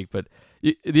tongue in cheek, but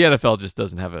the NFL just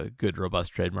doesn't have a good,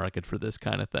 robust trade market for this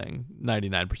kind of thing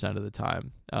 99% of the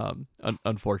time,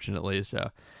 unfortunately.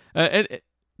 So, and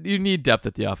you need depth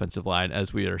at the offensive line,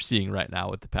 as we are seeing right now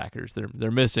with the Packers.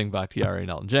 They're missing Bakhtiari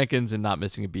and Elton Jenkins and not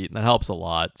missing a beat, and that helps a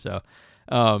lot. So,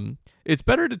 it's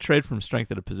better to trade from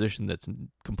strength at a position that's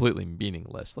completely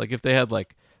meaningless. Like if they had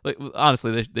like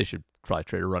honestly, they should probably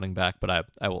trade a running back, but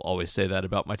I will always say that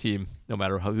about my team, no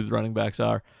matter who the running backs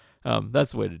are.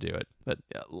 That's the way to do it. But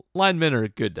linemen are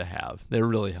good to have. They're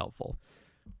really helpful.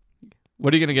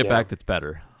 What are you going to get back that's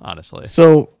better, honestly?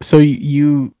 So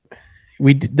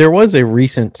there was a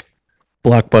recent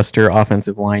blockbuster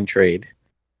offensive line trade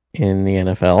in the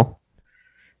NFL.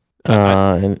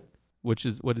 What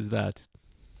is that?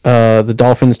 The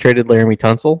Dolphins traded Laramie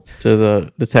Tunsil to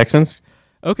the Texans.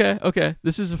 Okay.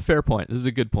 This is a fair point. This is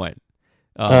a good point.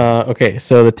 Okay,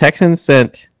 so the Texans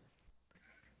sent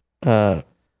 2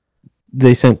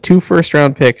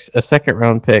 first-round picks, a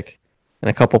second-round pick, and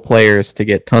a couple players to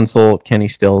get Tunsil, Kenny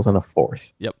Stills, and a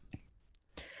 4th. Yep.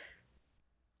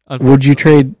 Would you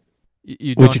trade?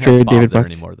 You Would don't you have trade Bob David there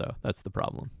Buck? anymore, though. That's the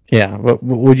problem. Yeah, but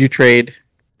would you trade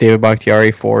David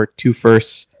Bakhtiari for 2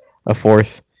 firsts, a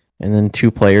 4th, and then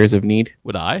 2 players of need?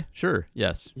 Would I? Sure,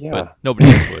 yes. Yeah. But nobody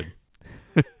else would.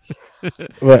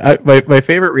 But my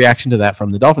favorite reaction to that from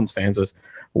the Dolphins fans was,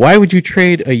 why would you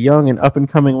trade a young and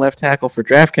up-and-coming left tackle for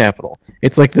draft capital?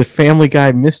 It's like the Family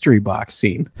Guy mystery box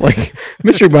scene. Like,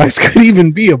 mystery box could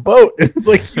even be a boat. It's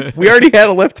like, we already had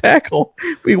a left tackle.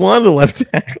 We wanted a left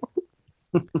tackle.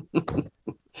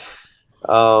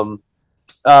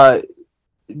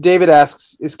 David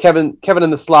asks, is Kevin in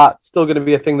the slot still going to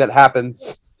be a thing that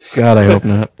happens? God, I hope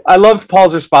not. I loved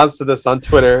Paul's response to this on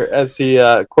Twitter as he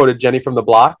quoted Jenny from the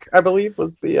Block, I believe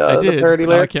was the parody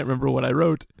Now I lyrics. can't remember what I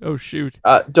wrote. Oh, shoot.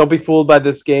 Don't be fooled by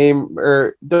this game,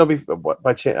 or don't be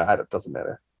by chance. It doesn't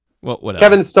matter. Well, whatever.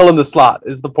 Kevin's still in the slot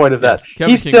is the point of Yes, that. Kevin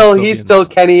He's King will still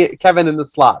still be in Kevin in the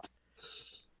slot.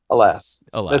 Alas.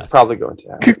 Alas. That's probably going to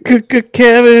happen.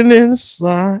 Kevin in the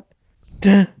slot.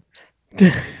 Duh,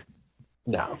 duh.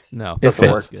 No. No, It doesn't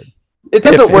that's work. good. It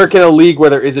doesn't If work it's- in a league where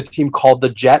there is a team called the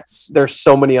Jets. There's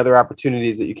so many other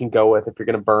opportunities that you can go with if you're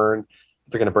going to burn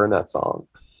that song.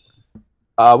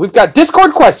 We've got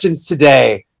Discord questions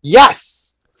today.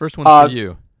 Yes. First one for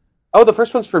you. Oh, the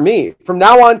first one's for me. From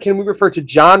now on, can we refer to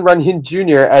John Runyon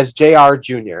Jr. as JR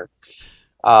Jr.?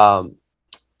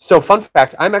 So fun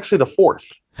fact, I'm actually the 4th.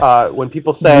 When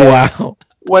people say Wow.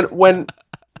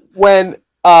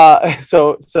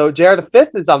 so JR the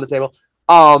 5th is on the table.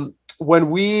 When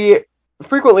we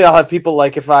frequently, I'll have people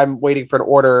like, if I'm waiting for an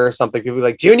order or something, people be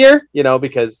like Junior,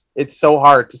 because it's so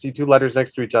hard to see 2 letters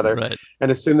next to each other Right.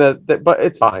 and assume that, but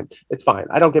it's fine.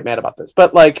 I don't get mad about this,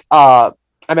 but like,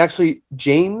 I'm actually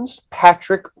James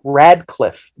Patrick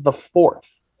Radcliffe the 4th.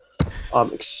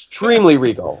 Extremely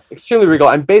regal.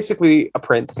 I'm basically a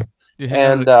prince. Do you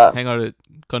hang hang out at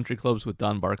country clubs with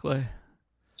Don Barclay?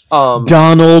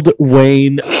 Donald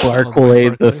Wayne Barclay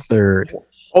Barclay. the third.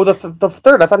 Oh, the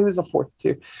 3rd. I thought he was the 4th too.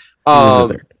 He was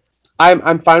the third.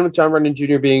 I'm fine with John Runyon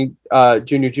Jr. being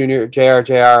Junior,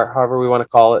 JR, however we want to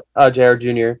call it, JR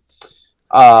Jr.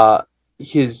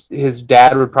 His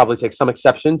dad would probably take some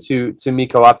exception to me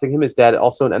co-opting him. His dad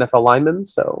also an NFL lineman,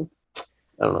 so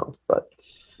I don't know. But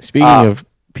Speaking of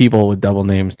people with double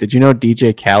names, did you know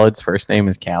DJ Khaled's first name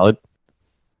is Khaled?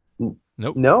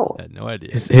 Nope. no, I had no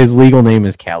idea. His legal name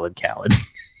is Khaled.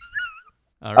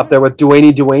 All up right. there with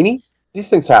Duaney. These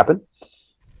things happen.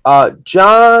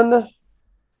 John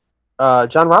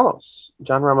Ramos.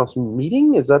 John Ramos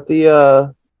meeting? Is that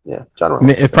the John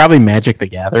Ramos? It's probably Magic the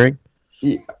Gathering.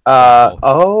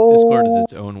 Discord is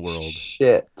its own world.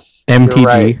 Shit. MTG. You're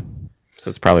right. So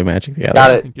it's probably Magic the Gathering. Got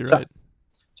I it. think you're right.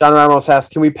 John Ramos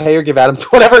asks, can we pay or give Adams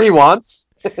whatever he wants?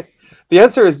 The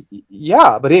answer is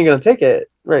yeah, but he ain't going to take it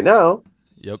right now.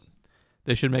 Yep.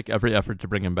 They should make every effort to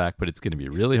bring him back, but it's going to be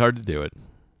really hard to do it.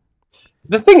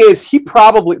 The thing is, he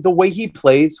probably, the way he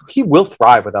plays, he will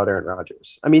thrive without Aaron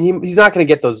Rodgers. I mean, he's not going to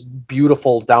get those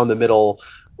beautiful down the middle,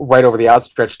 right over the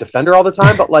outstretched defender all the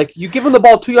time, but like you give him the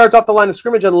ball 2 yards off the line of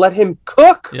scrimmage and let him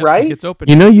cook, Yep, right? He gets open.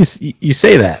 You know, you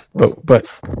say that,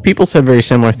 but people said very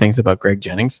similar things about Greg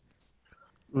Jennings.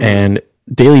 And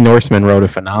Daily Norseman wrote a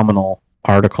phenomenal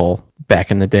article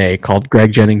back in the day called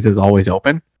Greg Jennings is Always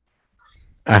Open.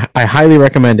 I highly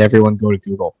recommend everyone go to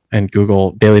Google and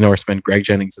Google Daily Norseman, Greg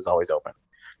Jennings is Always Open.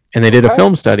 And they did a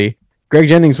film study. Greg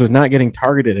Jennings was not getting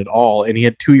targeted at all, and he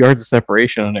had 2 yards of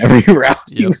separation on every route.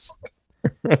 Yep.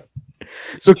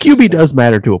 So QB does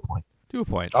matter to a point. To a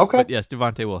point. Okay. But yes,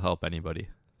 Devontae will help anybody.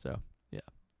 So, yeah.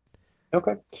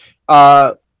 Okay.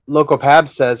 Loco Pab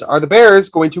says, are the Bears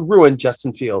going to ruin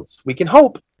Justin Fields? We can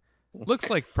hope. Looks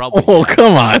like probably. Oh, yes.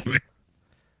 come on.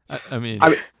 I mean,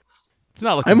 I- it's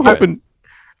not looking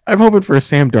I'm hoping for a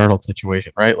Sam Darnold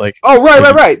situation, right? Like, Oh,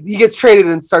 right. He gets traded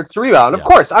and starts to rebound. Of Yeah.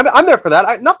 course, I'm there for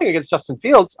that. Nothing against Justin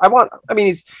Fields.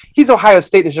 He's Ohio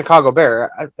State and Chicago Bear.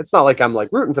 It's not like I'm like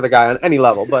rooting for the guy on any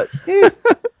level, but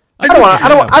I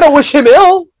don't wish him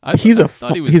ill. I He's a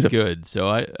thought he was he's a- good, so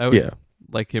I would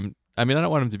like him. I mean, I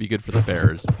don't want him to be good for the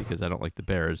Bears because I don't like the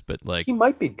Bears, but like, He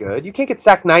might be good. You can't get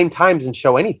sacked 9 times and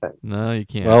show anything. no, you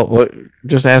can't. well,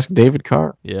 just ask David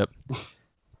Carr. Yep.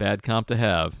 Bad comp to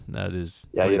have. That is.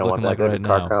 Yeah, what you he's don't want looking that like David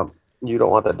right Carr now. comp. You don't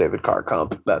want that David Carr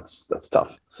comp. That's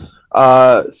tough.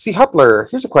 C. Hutler,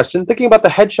 here's a question. Thinking about the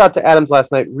headshot to Adams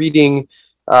last night, reading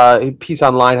a piece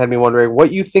online had me wondering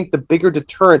what you think the bigger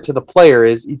deterrent to the player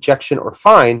is, ejection or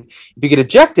fine. If you get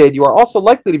ejected, you are also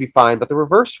likely to be fined, but the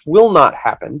reverse will not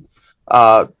happen.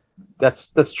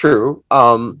 That's true.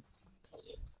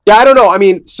 Yeah, I don't know. I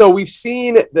mean, so we've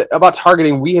seen about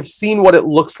targeting. We have seen what it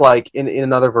looks like in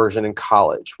another version in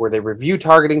college, where they review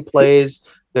targeting plays.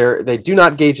 They do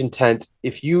not gauge intent.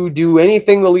 If you do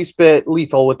anything the least bit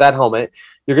lethal with that helmet,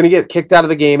 you're going to get kicked out of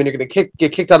the game, and you're going to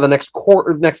get kicked out of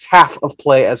the next half of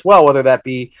play as well, whether that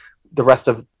be the rest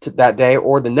of that day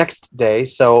or the next day.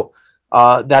 So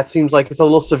that seems like it's a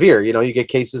little severe. You get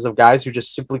cases of guys who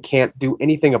just simply can't do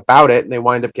anything about it, and they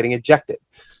wind up getting ejected.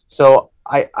 So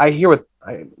I hear what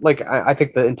I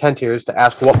think the intent here is to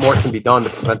ask what more can be done to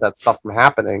prevent that stuff from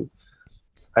happening.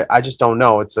 I just don't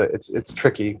know. It's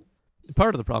tricky.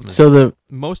 Part of the problem is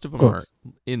most of them are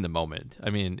in the moment. I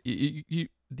mean,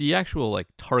 the actual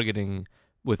targeting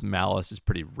with malice is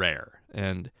pretty rare,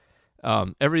 and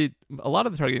a lot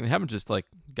of the targeting happens just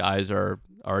guys are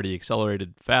already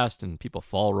accelerated fast and people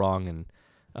fall wrong, and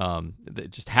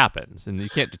it just happens, and you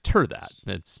can't deter that.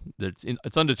 It's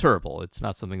undeterrable. It's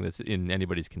not something that's in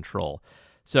anybody's control.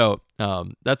 So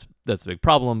that's a big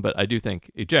problem. But I do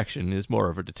think ejection is more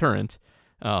of a deterrent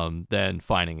than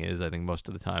fining is. I think most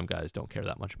of the time guys don't care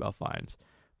that much about fines,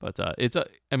 but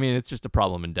it's just a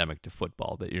problem endemic to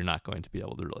football that you're not going to be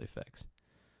able to really fix.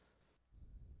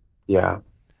 Yeah.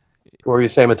 What were you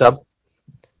saying, Matub?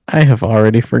 I have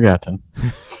already forgotten.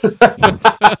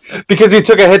 Because you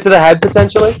took a hit to the head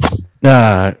potentially?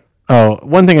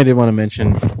 One thing I did want to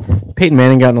mention, Peyton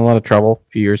Manning got in a lot of trouble a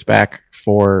few years back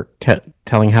for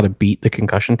telling how to beat the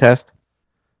concussion test.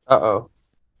 Uh-oh.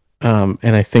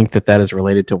 And I think that is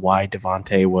related to why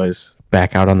Devontae was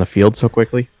back out on the field so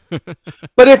quickly.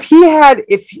 But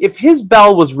if his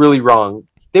bell was really wrong,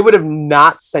 they would have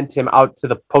not sent him out to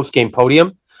the post-game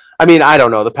podium. I mean, I don't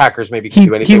know. The Packers maybe can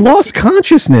do anything. He lost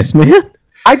consciousness, man.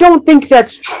 I don't think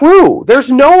that's true.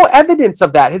 There's no evidence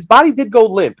of that. His body did go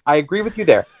limp. I agree with you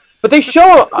there. But they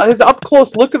show his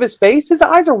up-close look of his face. His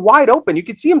eyes are wide open. You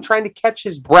can see him trying to catch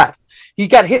his breath. He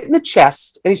got hit in the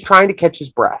chest, and he's trying to catch his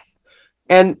breath.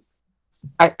 And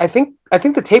I think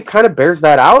the tape kind of bears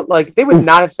that out. They would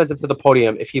not have sent him to the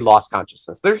podium if he lost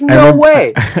consciousness. There's no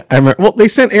way. Well, they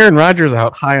sent Aaron Rodgers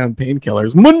out high on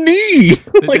painkillers. Money!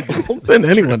 They'll send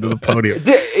anyone to the podium.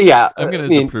 Yeah. I'm going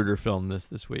to Zapruder film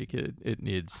this week. It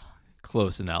needs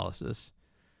close analysis.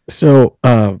 So,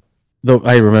 though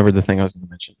I remember the thing I was going to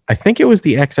mention. I think it was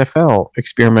the XFL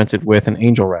experimented with an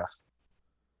angel ref.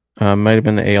 Might have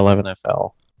been the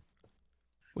A11FL.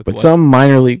 But some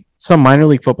minor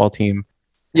league football team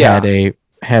had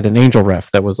an angel ref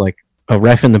that was like a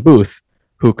ref in the booth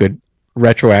who could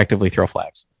retroactively throw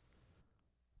flags.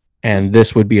 And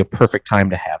this would be a perfect time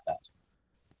to have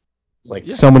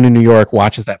that. Someone in New York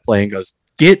watches that play and goes,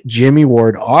 "Get Jimmy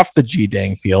Ward off the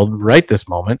G-dang field right this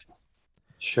moment."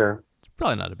 Sure. It's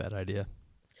probably not a bad idea.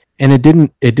 And it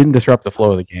didn't disrupt the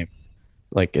flow of the game.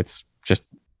 It's just,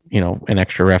 an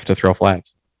extra ref to throw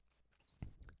flags.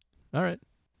 All right.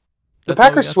 The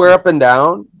Packers swear up and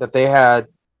down that they had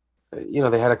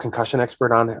a concussion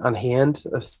expert on hand,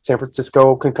 a San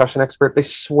Francisco concussion expert. They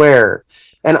swear.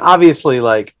 And obviously, you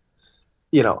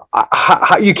can't,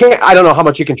 I don't know how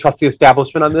much you can trust the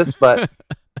establishment on this, but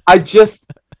I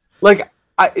just,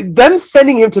 them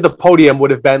sending him to the podium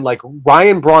would have been like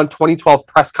Ryan Braun 2012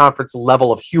 press conference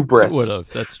level of hubris. Would have,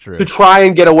 that's true. To try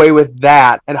and get away with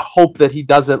that and hope that he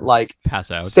doesn't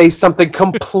pass out, say something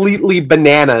completely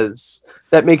bananas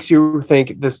that makes you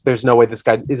think there's no way this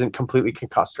guy isn't completely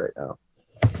concussed right now.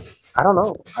 I don't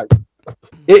know.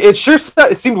 It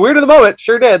seemed weird in the moment.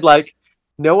 Sure did.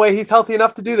 No way he's healthy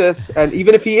enough to do this. And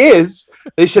even if he is,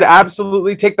 they should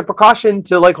absolutely take the precaution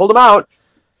to hold him out.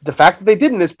 The fact that they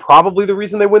didn't is probably the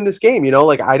reason they win this game.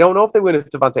 I don't know if they win if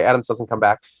Devontae Adams doesn't come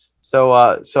back. So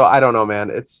I don't know, man.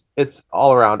 It's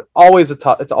all around.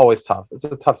 It's always tough. It's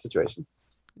a tough situation.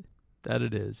 That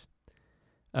it is.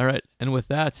 All right. And with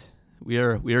that, we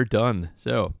are done.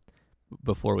 So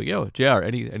before we go, JR,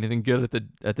 anything good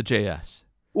at the JS?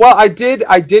 Well, I did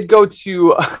go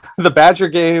to the Badger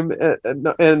game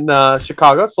in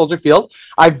Chicago, Soldier Field.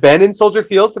 I've been in Soldier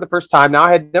Field for the first time now.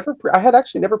 I had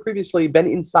actually never previously been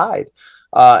inside,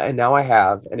 and now I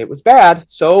have, and it was bad,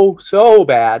 so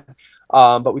bad.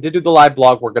 But we did do the live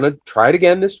blog. We're gonna try it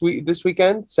again this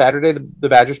weekend. Saturday, the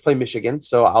Badgers play Michigan,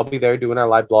 so I'll be there doing our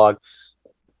live blog.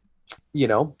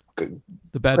 The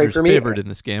Badgers favored in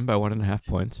this game by 1.5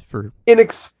 points for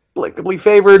inexplicably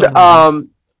favored.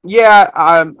 Yeah,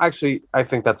 I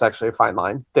think that's actually a fine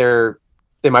line.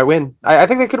 They might win. I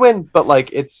think they could win, but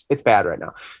it's bad right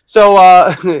now. So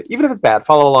even if it's bad,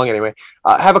 follow along anyway.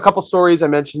 Have a couple stories I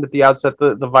mentioned at the outset.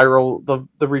 The viral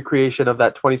the recreation of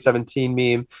that 2017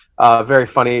 meme. Very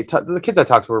funny. The kids I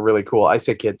talked to were really cool. I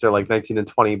say kids, they're 19 and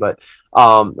 20, but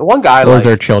one guy those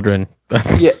are children.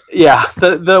 yeah.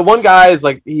 The one guy is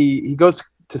he goes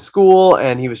to school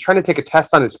and he was trying to take a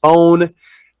test on his phone.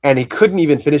 and he couldn't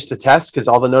even finish the test because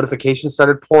all the notifications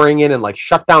started pouring in and like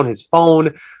shut down his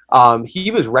phone.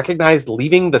 He was recognized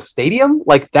leaving the stadium.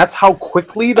 Like that's how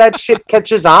quickly that shit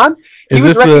catches on. Is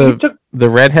this the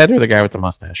redhead or the guy with the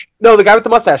mustache? No, the guy with the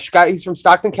mustache. He's from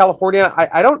Stockton, California.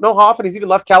 I don't know how often he's even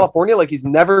left California. Like he's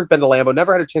never been to Lambeau,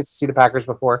 never had a chance to see the Packers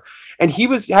before. And he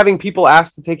was having people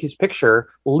ask to take his picture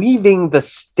leaving the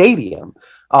stadium.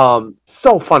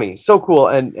 So funny, so cool.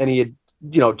 And he had,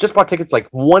 just bought tickets like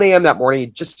 1 a.m. that morning. He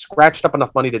just scratched up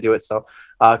enough money to do it. So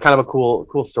kind of a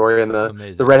cool story. And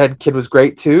the redhead kid was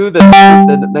great too. The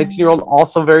 19-year-old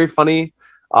also very funny.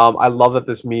 I love that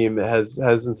this meme has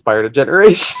inspired a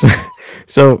generation.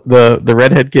 So the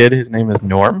redhead kid, his name is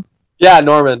Norm. Yeah,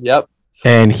 Norman. Yep.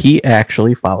 And he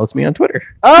actually follows me on Twitter.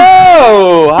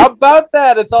 Oh, how about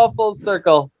that? It's all full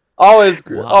circle. Always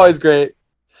great.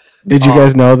 Did you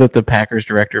guys know that the Packers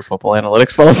director of football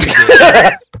analytics follows me?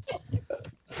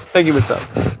 Thank you,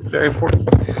 Mr. Very important.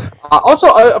 Also,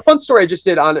 a fun story I just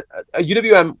did on a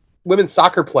UWM women's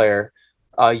soccer player,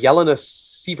 Yelena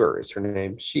Seaver is her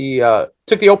name. She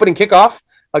took the opening kickoff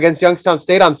against Youngstown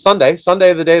State on Sunday,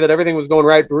 the day that everything was going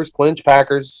right. Brewers clinch,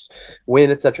 Packers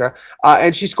win, etc.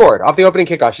 And she scored off the opening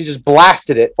kickoff. She just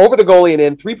blasted it over the goalie and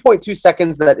in 3.2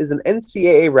 seconds. That is an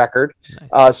NCAA record.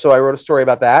 Nice. So I wrote a story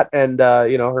about that, and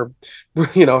her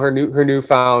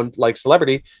newfound like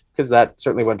celebrity, because that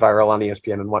certainly went viral on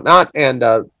ESPN and whatnot. And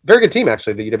very good team,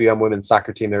 actually, the UWM women's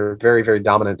soccer team. They're a very, very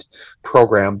dominant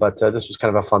program, but this was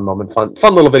kind of a fun moment,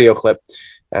 fun little video clip.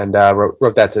 And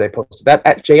wrote that today, posted that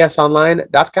at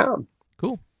jsonline.com.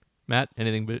 Cool. Matt,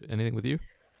 anything with you?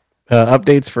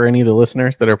 Updates for any of the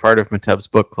listeners that are part of Mateb's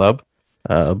book club.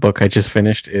 A book I just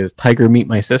finished is Tiger Meet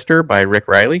My Sister by Rick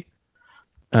Riley.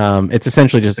 It's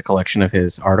essentially just a collection of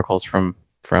his articles from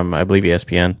I believe,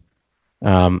 ESPN.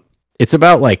 It's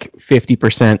about like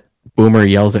 50% Boomer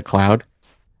yells at Cloud,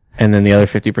 and then the other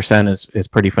 50% is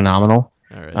pretty phenomenal.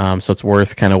 All right. So it's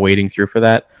worth kind of wading through for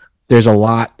that. There's a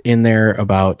lot in there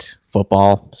about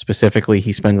football. Specifically,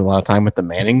 he spends a lot of time with the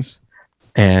Mannings,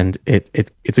 and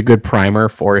it's a good primer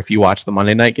for if you watch the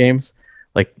Monday night games,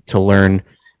 like to learn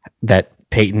that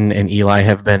Peyton and Eli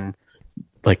have been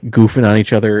like goofing on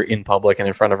each other in public and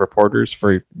in front of reporters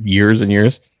for years and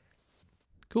years.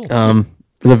 Cool. The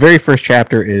very first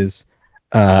chapter is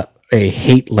a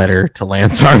hate letter to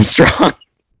Lance Armstrong.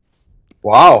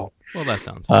 Wow. Well, that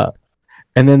sounds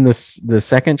and then the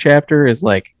second chapter is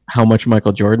like how much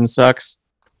Michael Jordan sucks,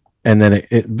 and then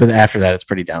but after that it's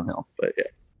pretty downhill. But yeah,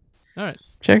 all right,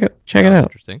 check it out.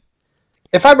 Interesting.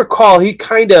 If I recall, he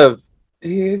kind of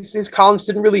his columns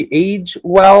didn't really age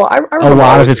well. A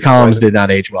lot of his columns did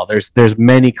not age well. There's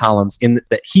many columns in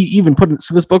that he even put in.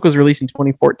 So this book was released in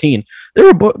 2014.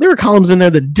 There were columns in there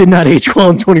that did not age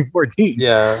well in 2014.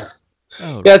 Yeah.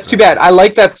 Oh, yeah, it's too bad. I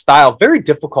like that style. Very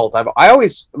difficult. I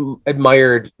always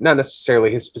admired not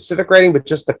necessarily his specific writing, but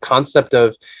just the concept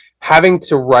of having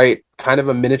to write kind of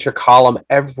a miniature column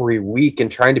every week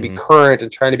and trying to be current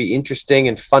and trying to be interesting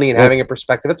and funny and having a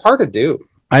perspective. It's hard to do.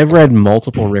 I've read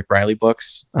multiple Rick Riley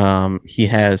books. He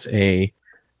has a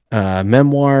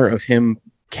memoir of him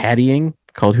caddying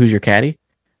called Who's Your Caddy,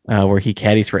 where he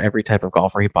caddies for every type of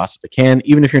golfer he possibly can.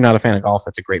 Even if you're not a fan of golf,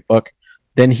 that's a great book.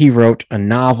 Then he wrote a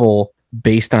novel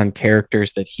based on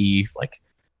characters that he like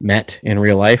met in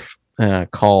real life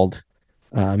called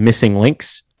Missing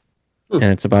Links. And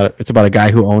it's about a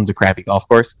guy who owns a crappy golf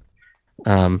course.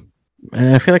 And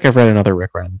I feel like I've read another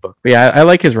Rick Riley book. But yeah, I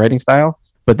like his writing style,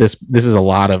 but this is a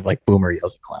lot of like Boomer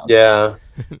yells at Cloud. Yeah.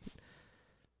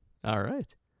 All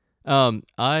right.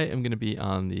 I am going to be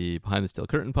on the Behind the Steel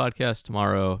Curtain podcast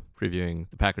tomorrow, previewing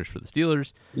the Packers for the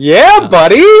Steelers. Yeah,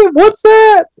 buddy. What's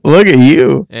that? Look at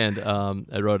you. And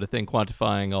I wrote a thing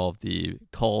quantifying all of the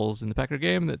calls in the Packer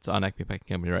game that's on Acme Packing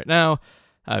Company right now.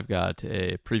 I've got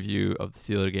a preview of the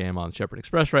Steeler game on Shepherd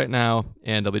Express right now,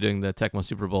 and I'll be doing the Tecmo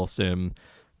Super Bowl sim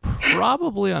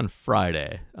probably on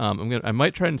Friday. I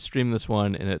might try and stream this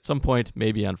one, and at some point,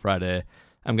 maybe on Friday,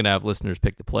 I'm going to have listeners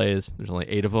pick the plays. There's only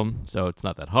 8 of them, so it's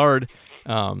not that hard.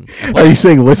 Are you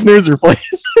saying listeners or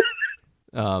plays?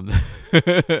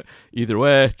 Either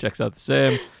way, checks out the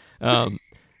same.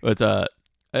 But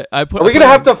I put. Are we going to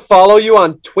have to follow you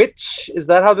on Twitch? Is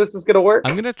that how this is going to work?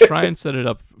 I'm going to try and set it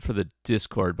up for the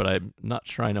Discord, but I'm not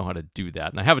sure I know how to do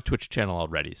that. And I have a Twitch channel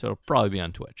already, so it'll probably be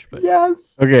on Twitch. But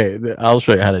yes. Okay, I'll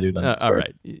show you how to do that. All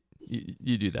right,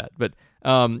 you do that. But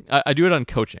I do it on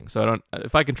coaching, so I don't.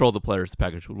 If I control the players, the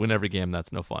Packers would win every game.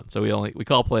 That's no fun. So we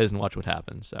call plays and watch what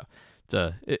happens. So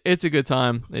it's a good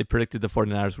time. They predicted the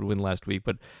 49ers would win last week,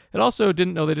 but it also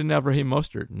didn't know they didn't have Raheem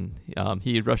Mostert, and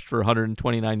he rushed for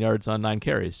 129 yards on 9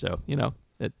 carries. So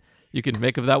you can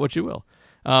make of that what you will.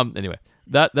 Anyway,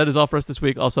 that is all for us this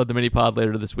week. Also, the mini pod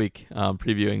later this week,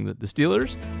 previewing the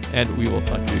Steelers, and we will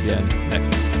talk to you again next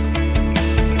week.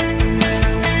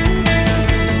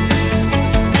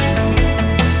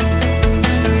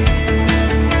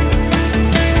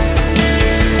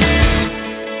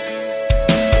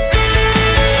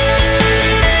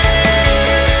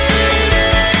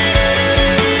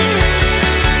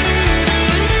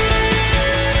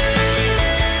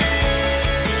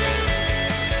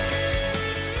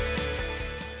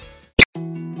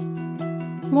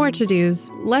 More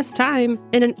to-dos, less time,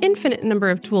 and an infinite number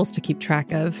of tools to keep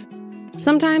track of.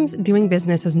 Sometimes doing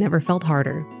business has never felt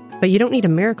harder, but you don't need a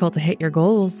miracle to hit your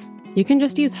goals. You can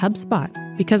just use HubSpot,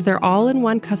 because their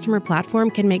all-in-one customer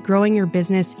platform can make growing your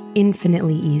business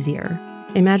infinitely easier.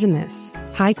 Imagine this: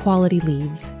 high-quality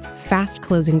leads, fast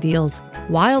closing deals,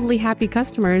 wildly happy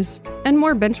customers, and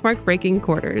more benchmark-breaking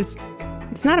quarters.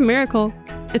 It's not a miracle,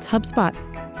 it's HubSpot.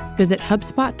 Visit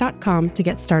HubSpot.com to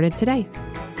get started today.